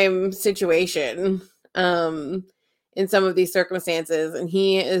prime situation in some of these circumstances, and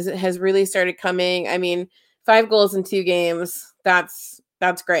he has really started coming. I mean, 5 goals in 2 games, that's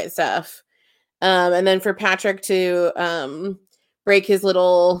great stuff. And then for Patrick to break his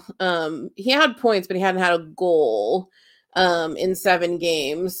little he had points, but he hadn't had a goal in 7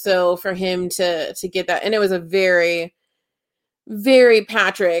 games. So for him to get that, and it was a very, very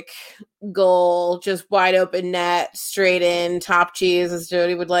Patrick goal, just wide open net, straight in, top cheese, as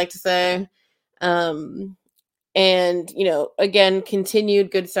Jody would like to say. And, again,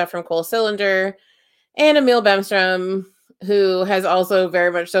 continued good stuff from Cole Cylinder and Emil Bemstrom, who has also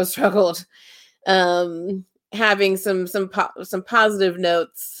very much so struggled, having some positive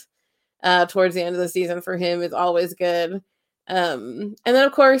notes towards the end of the season for him is always good. And then,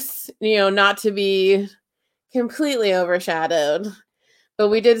 of course, not to be completely overshadowed, but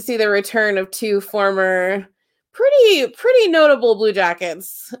we did see the return of 2 former pretty notable Blue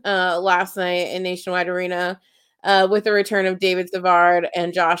Jackets last night in Nationwide Arena, with the return of David Savard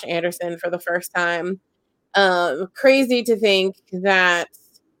and Josh Anderson for the first time. Crazy to think that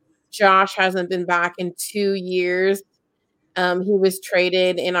Josh hasn't been back in 2 years. He was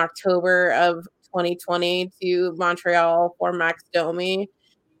traded in October of 2020 to Montreal for Max Domi.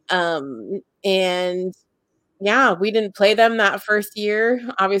 And yeah, we didn't play them that first year,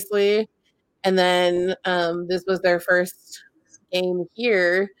 obviously. And then this was their first game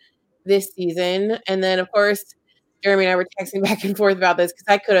here this season. And then, of course, Jeremy and I were texting back and forth about this because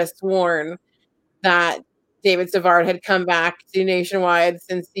I could have sworn that David Savard had come back to Nationwide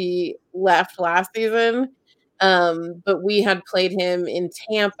since he left last season. But we had played him in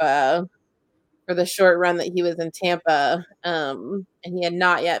Tampa for the short run that he was in Tampa. And he had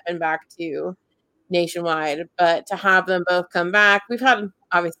not yet been back to Nationwide. But to have them both come back, we've had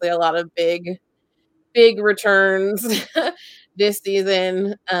obviously a lot of big returns this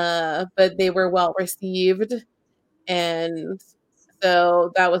season, but they were well received. And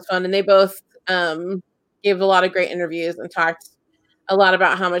so that was fun. And they both gave a lot of great interviews and talked a lot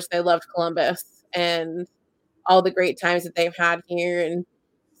about how much they loved Columbus and all the great times that they've had here. And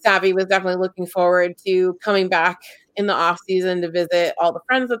Savvy was definitely looking forward to coming back in the off season to visit all the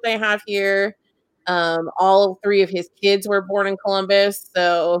friends that they have here. All 3 of his kids were born in Columbus,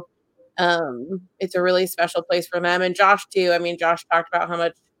 so it's a really special place for them. And Josh too. I mean, Josh talked about how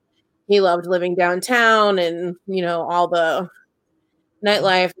much he loved living downtown and, all the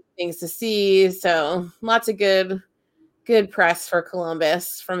nightlife things to see. So lots of good press for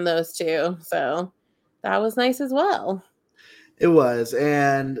Columbus from those 2. So that was nice as well. It was.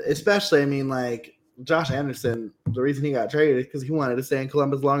 And especially, I mean, like, Josh Anderson, the reason he got traded is because he wanted to stay in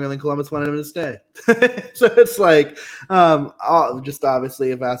Columbus longer than Columbus wanted him to stay. So it's like just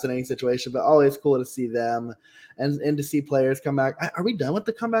obviously a fascinating situation, but always cool to see them and to see players come back. Are we done with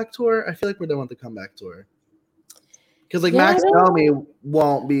the comeback tour? I feel like we're done with the comeback tour. Because Max Domi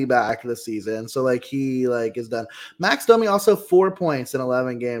won't be back this season. So he is done. Max Domi also 4 points in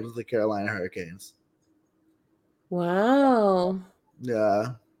 11 games with the Carolina Hurricanes. Wow. Yeah.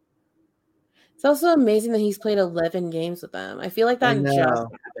 It's also amazing that he's played 11 games with them. I feel like that just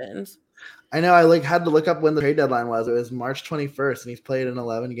happened. I know. I had to look up when the trade deadline was. It was March 21st, and he's played in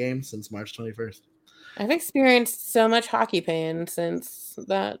 11 games since March 21st. I've experienced so much hockey pain since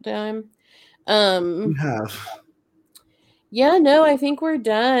that time. You have. Yeah, no, I think we're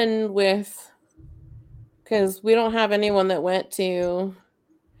done with, because we don't have anyone that went to.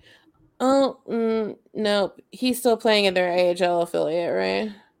 Oh, no, he's still playing in their AHL affiliate,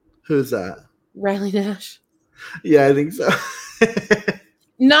 right? Who's that? Riley Nash. Yeah, I think so.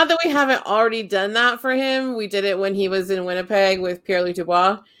 Not that we haven't already done that for him. We did it when he was in Winnipeg with Pierre-Luc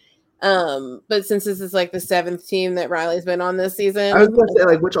Dubois. But since this is the 7th team that Riley's been on this season. I was going to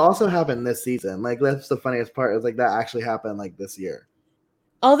say, which also happened this season. That's the funniest part is that actually happened this year.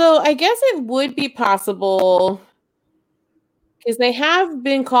 Although I guess it would be possible because they have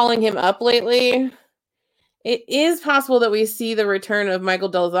been calling him up lately. It is possible that we see the return of Michael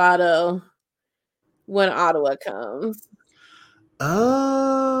Del Zotto when Ottawa comes.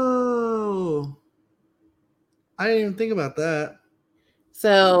 Oh, I didn't even think about that.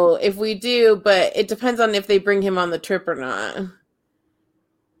 So if we do, but it depends on if they bring him on the trip or not.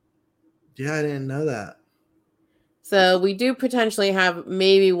 Yeah, I didn't know that. So we do potentially have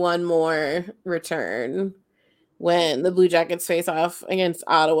maybe one more return when the Blue Jackets face off against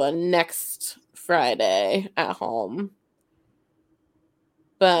Ottawa next Friday at home.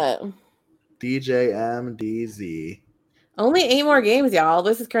 But DJMDZ. Only 8 more games, y'all.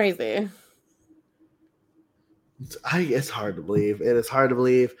 This is crazy. It's hard to believe. It is hard to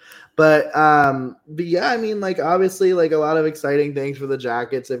believe. But yeah, I mean, like, obviously, like, a lot of exciting things for the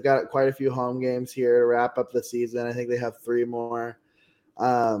Jackets. They've got quite a few home games here to wrap up the season. I think they have 3 more.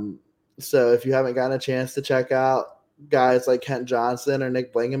 So if you haven't gotten a chance to check out guys like Kent Johnson or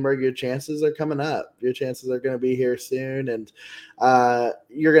Nick Blankenburg, your chances are coming up. Your chances are going to be here soon, and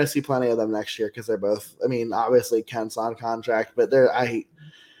you're going to see plenty of them next year because they're both. I mean, obviously Kent's on contract, but it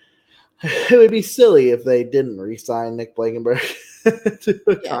would be silly if they didn't re-sign Nick Blankenburg to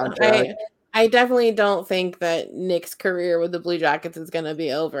a contract. I definitely don't think that Nick's career with the Blue Jackets is going to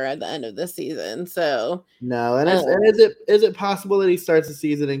be over at the end of the season. So no, and is it possible that he starts the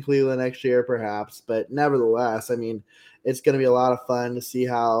season in Cleveland next year? Perhaps, but nevertheless, I mean, it's going to be a lot of fun to see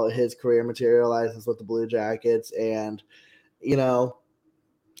how his career materializes with the Blue Jackets. And do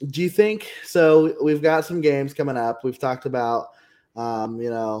you think so? We've got some games coming up. We've talked about,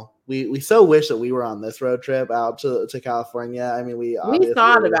 we so wish that we were on this road trip out to California. I mean, we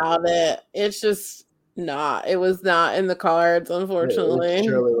thought about it. It's just not. It was not in the cards, unfortunately. It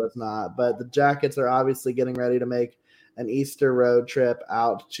surely was not. But the Jackets are obviously getting ready to make an Easter road trip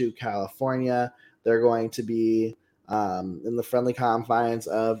out to California. They're going to be in the friendly confines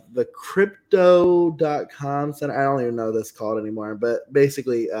of the Crypto.com Center. I don't even know what this is called anymore, but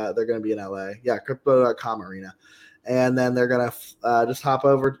basically they're going to be in LA. Yeah, Crypto.com Arena. And then they're gonna just hop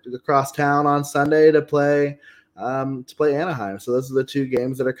over across town on Sunday to play Anaheim. So those are the 2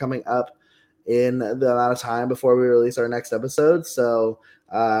 games that are coming up in the amount of time before we release our next episode. So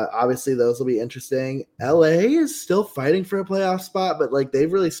obviously those will be interesting. LA is still fighting for a playoff spot, but like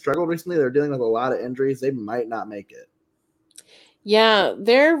they've really struggled recently. They're dealing with a lot of injuries. They might not make it. Yeah,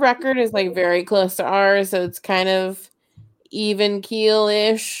 their record is like very close to ours, so it's kind of even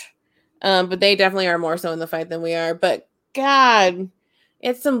keel-ish. But they definitely are more so in the fight than we are. But God,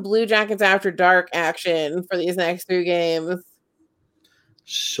 it's some Blue Jackets after dark action for these next 3 games.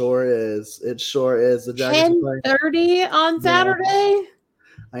 Sure is. It sure is. The Jackets 10:30 on Saturday. Yeah.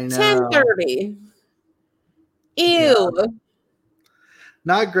 I know. 10:30. Ew. Yeah.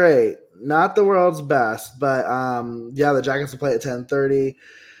 Not great. Not the world's best, but the Jackets will play at 10:30,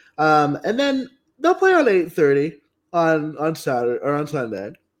 and then they'll play on 8:30 on Saturday or on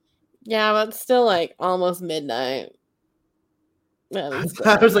Sunday. Yeah, but still like almost midnight. I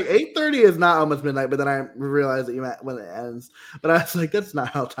was like, 8:30 is not almost midnight, but then I realized that you meant when it ends. But I was like, that's not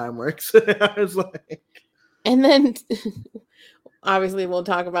how time works. I was like, and then obviously we'll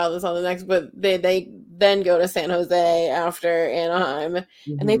talk about this on the next, but they then go to San Jose after Anaheim,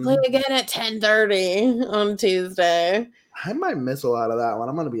 and they play again at 10:30 on Tuesday. I might miss a lot of that one.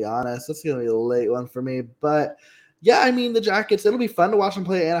 I'm going to be honest. That's going to be a late one for me, but. Yeah, I mean, the Jackets, it'll be fun to watch them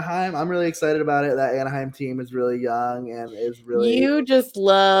play Anaheim. I'm really excited about it. That Anaheim team is really young and is really... You just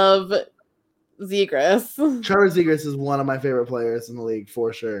love Zegras. Trevor Zegras is one of my favorite players in the league,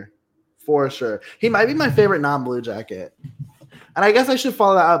 for sure. For sure. He might be my favorite non-Blue Jacket. And I guess I should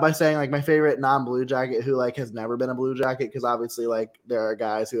follow that up by saying, like, my favorite non-Blue Jacket who, like, has never been a Blue Jacket, because obviously, like, there are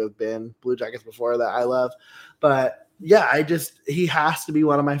guys who have been Blue Jackets before that I love. But, yeah, he has to be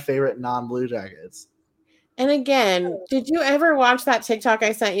one of my favorite non-Blue Jackets. And again, did you ever watch that TikTok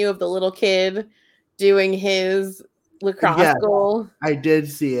I sent you of the little kid doing his lacrosse goal? I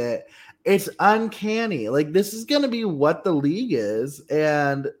did see it. It's uncanny. Like, this is going to be what the league is.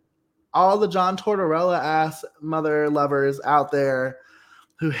 And all the John Tortorella ass mother lovers out there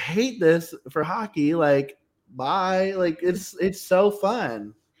who hate this for hockey, like, bye. Like, it's so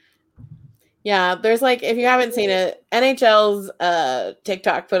fun. Yeah, there's like, if you haven't seen it, NHL's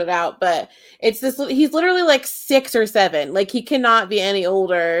TikTok put it out, but it's this, he's literally like 6 or 7. Like, he cannot be any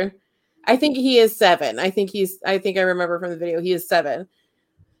older. I think he is 7. I think I remember from the video, he is 7.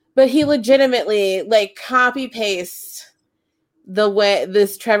 But he legitimately like copy paste the way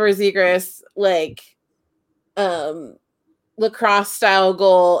this Trevor Zegras like lacrosse style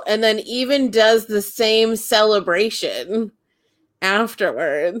goal, and then even does the same celebration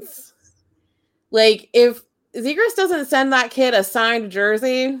afterwards. Like, if Zegras doesn't send that kid a signed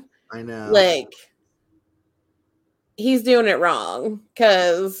jersey, I know, like, he's doing it wrong,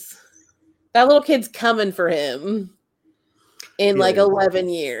 because that little kid's coming for him in like 11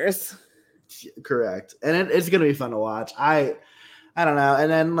 years. Correct. And it's going to be fun to watch. I don't know. And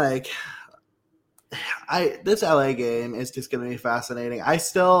then like this LA game is just going to be fascinating. I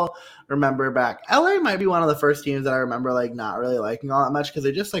still remember back. LA might be one of the first teams that I remember like not really liking all that much because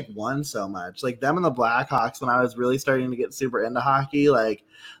they just like won so much. Like them and the Blackhawks when I was really starting to get super into hockey. Like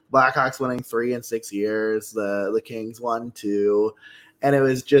Blackhawks winning 3 in 6 years. The Kings won 2. And it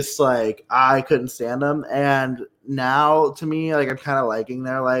was just like I couldn't stand them. And now to me, like I'm kind of liking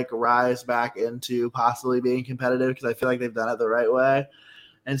their like rise back into possibly being competitive because I feel like they've done it the right way.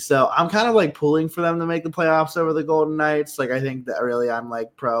 And so I'm kind of like pulling for them to make the playoffs over the Golden Knights. Like I think that really I'm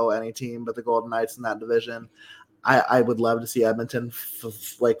like pro any team but the Golden Knights in that division. I would love to see Edmonton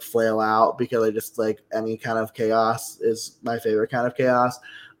flail out because I just like any kind of chaos is my favorite kind of chaos.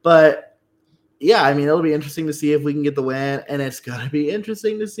 But yeah, I mean, it'll be interesting to see if we can get the win, and it's going to be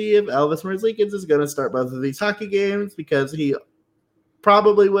interesting to see if Elvis Merzlikins is going to start both of these hockey games because he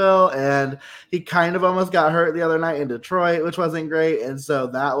probably will, and he kind of almost got hurt the other night in Detroit, which wasn't great, and so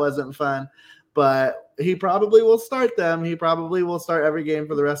that wasn't fun, but he probably will start them. He probably will start every game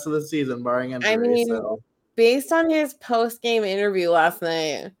for the rest of the season, barring injury. I mean, based on his post-game interview last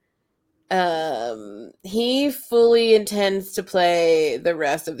night, he fully intends to play the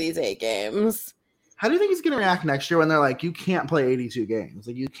rest of these 8 games. How do you think he's going to react next year when they're like, you can't play 82 games?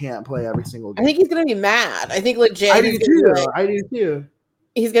 Like, you can't play every single game. I think he's going to be mad. I think legit. I do too.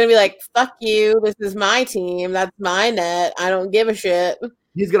 He's going to be like, fuck you. This is my team. That's my net. I don't give a shit.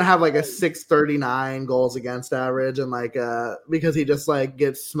 He's going to have like a 639 goals against average and like because he just like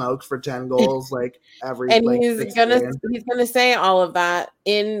gets smoked for 10 goals like every and like he's gonna say all of that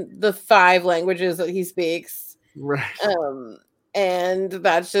in the 5 languages that he speaks. Right. And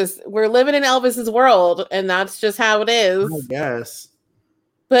that's just we're living in Elvis's world, and that's just how it is. I guess.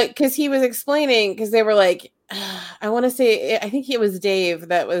 But because he was explaining, because they were like, I want to say, I think it was Dave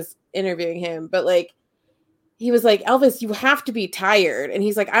that was interviewing him, but like he was like, Elvis, you have to be tired. And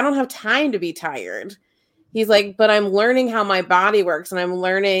he's like, I don't have time to be tired. He's like, but I'm learning how my body works. And I'm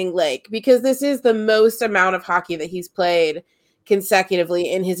learning like, because this is the most amount of hockey that he's played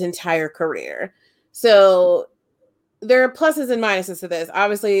consecutively in his entire career. So there are pluses and minuses to this.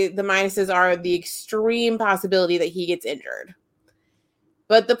 Obviously, the minuses are the extreme possibility that he gets injured.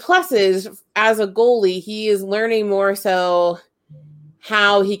 But the pluses, as a goalie, he is learning more so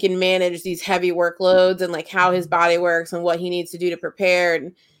how he can manage these heavy workloads and like how his body works and what he needs to do to prepare.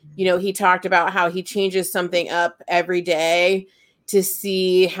 And, you know, he talked about how he changes something up every day to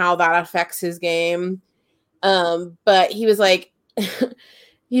see how that affects his game. But he was like,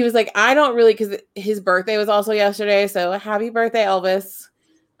 I don't really, because his birthday was also yesterday. So happy birthday, Elvis.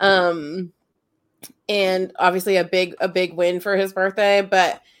 And obviously a big win for his birthday.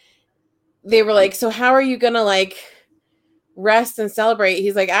 But they were like, so how are you going to like rest and celebrate?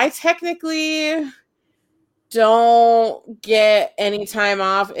 He's like, I technically don't get any time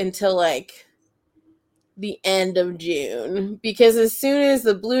off until like the end of June, because as soon as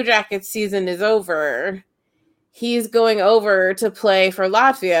the Blue Jackets season is over, he's going over to play for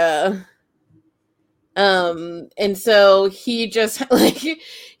Latvia. And so he just like,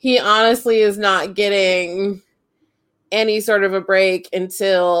 he honestly is not getting any sort of a break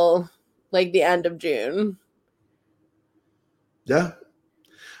until like the end of June. Yeah.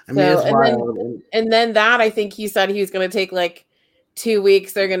 I mean, it's wild. And then that, I think he said he was going to take like 2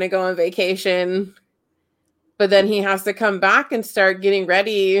 weeks. They're going to go on vacation, but then he has to come back and start getting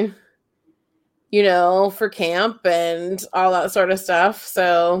ready, you know, for camp and all that sort of stuff.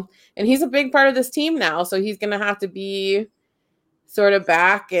 So, and he's a big part of this team now. So he's going to have to be sort of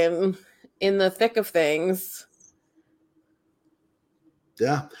back and in the thick of things.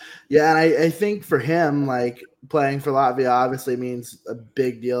 Yeah. Yeah. And I think for him, like playing for Latvia obviously means a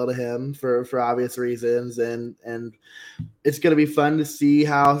big deal to him for obvious reasons. And it's going to be fun to see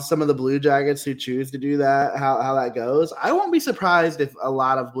how some of the Blue Jackets who choose to do that, how that goes. I won't be surprised if a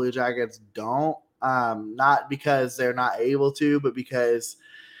lot of Blue Jackets don't, not because they're not able to, but because,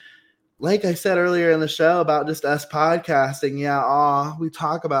 like I said earlier in the show about just us podcasting, we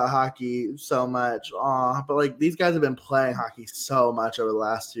talk about hockey so much, but like these guys have been playing hockey so much over the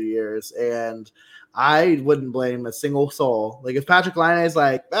last 2 years, and I wouldn't blame a single soul. Like if Patrick Laine is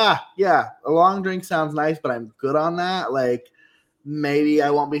like, yeah, a long drink sounds nice, but I'm good on that, like maybe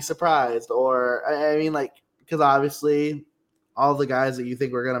I won't be surprised. Or I mean, like, because obviously all the guys that you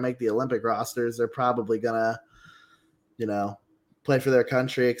think were going to make the Olympic rosters, they're probably going to, you know, play for their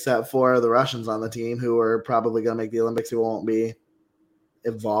country, except for the Russians on the team who are probably going to make the Olympics, who won't be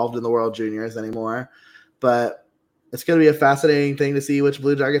involved in the World Juniors anymore. But it's going to be a fascinating thing to see which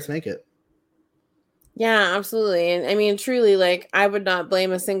Blue Jackets make it. Yeah, absolutely. And I mean, truly, like, I would not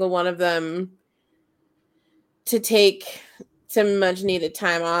blame a single one of them to take some much needed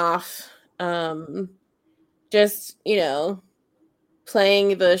time off. Just,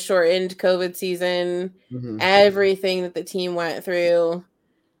 playing the shortened COVID season, everything that the team went through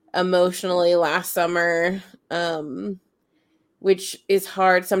emotionally last summer, which is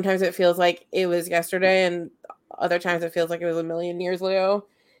hard. Sometimes it feels like it was yesterday, and other times it feels like it was a million years ago.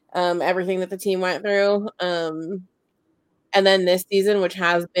 Everything that the team went through. And then this season, which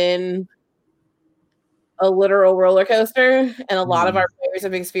has been a literal roller coaster, and a lot of our players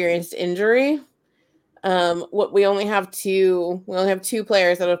have experienced injury. We only have two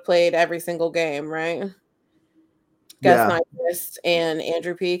players that have played every single game, right? Gus Nyquist and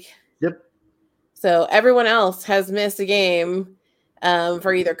Andrew Peak. Yep. So everyone else has missed a game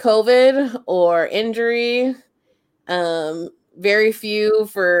for either COVID or injury. Very few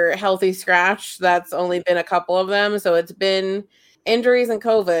for healthy scratch. That's only been a couple of them. So it's been injuries and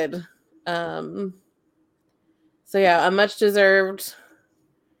COVID. So yeah, a much deserved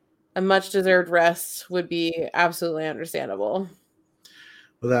rest would be absolutely understandable.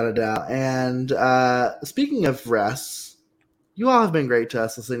 Without a doubt. And speaking of rests, you all have been great to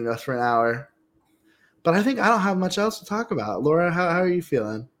us, listening to us for an hour. But I think I don't have much else to talk about. Laura, how are you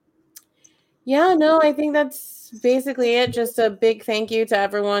feeling? Yeah, no, I think that's basically it. Just a big thank you to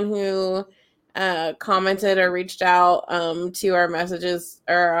everyone who commented or reached out to our messages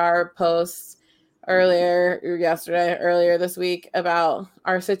or our posts earlier this week about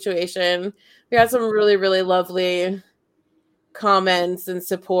our situation. We had some really, really lovely comments and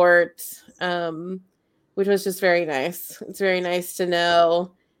support, which was just very nice. It's very nice to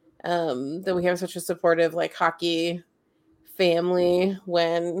know that we have such a supportive hockey family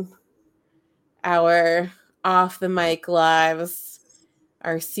when our off the mic lives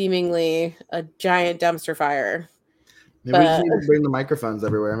are seemingly a giant dumpster fire. Maybe we just need to bring the microphones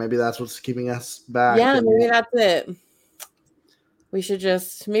everywhere. Maybe that's what's keeping us back. Yeah, maybe that's it. We should get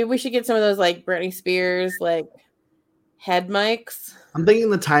some of those Britney Spears head mics. I'm thinking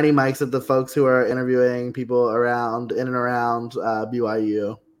the tiny mics of the folks who are interviewing people in and around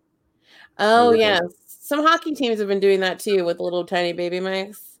BYU. Oh, yes. Some hockey teams have been doing that too with little tiny baby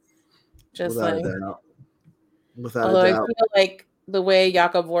mics. Just Without a doubt. I feel like the way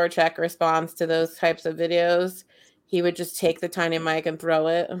Jakub Voracek responds to those types of videos, he would just take the tiny mic and throw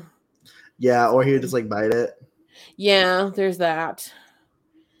it. Yeah, or he would just bite it. Yeah, there's that.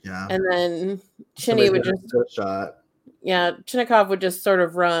 Yeah. And then Chinny would just shot. Yeah, Chinnikov would just sort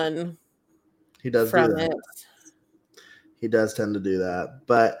of run. He does from do that. It. He does tend to do that.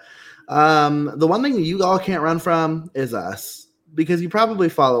 But the one thing you all can't run from is us, because you probably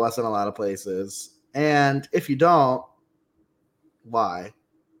follow us in a lot of places. And if you don't, why?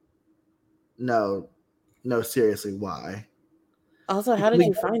 No, seriously, why? Also, how did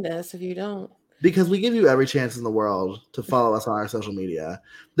you find us if you don't? Because we give you every chance in the world to follow us on our social media.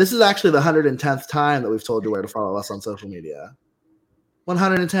 This is actually the 110th time that we've told you where to follow us on social media.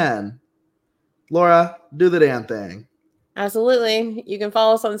 110. Laura, do the damn thing. Absolutely. You can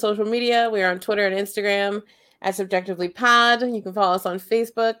follow us on social media. We are on Twitter and Instagram at SubjectivelyPod. You can follow us on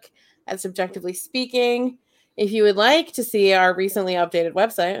Facebook at Subjectively Speaking. If you would like to see our recently updated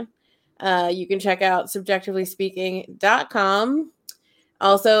website, you can check out subjectivelyspeaking.com.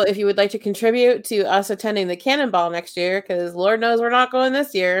 Also, if you would like to contribute to us attending the Cannonball next year, because Lord knows we're not going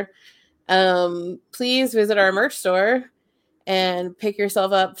this year, please visit our merch store and pick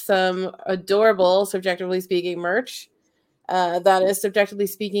yourself up some adorable Subjectively Speaking merch. That is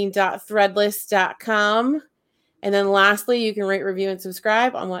subjectivelyspeaking.threadless.com. And then lastly, you can rate, review, and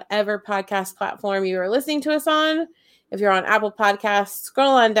subscribe on whatever podcast platform you are listening to us on. If you're on Apple Podcasts,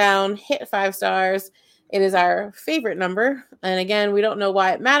 scroll on down, hit 5 stars. It is our favorite number. And again, we don't know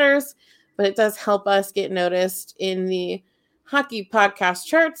why it matters, but it does help us get noticed in the hockey podcast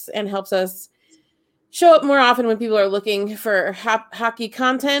charts and helps us show up more often when people are looking for hockey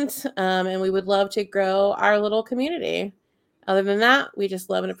content. And we would love to grow our little community. Other than that, we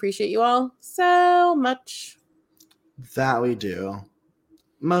just love and appreciate you all so much. That we do.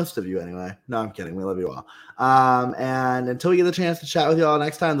 Most of you, anyway. No, I'm kidding. We love you all. And until we get the chance to chat with you all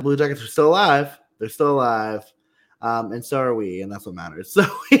next time, the Blue Jackets are still alive. They're still alive. And so are we, and that's what matters. So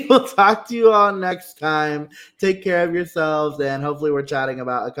we will talk to you all next time. Take care of yourselves, and hopefully we're chatting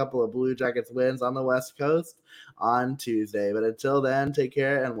about a couple of Blue Jackets wins on the West Coast on Tuesday. But until then, take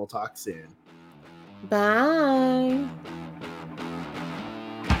care, and we'll talk soon. Bye.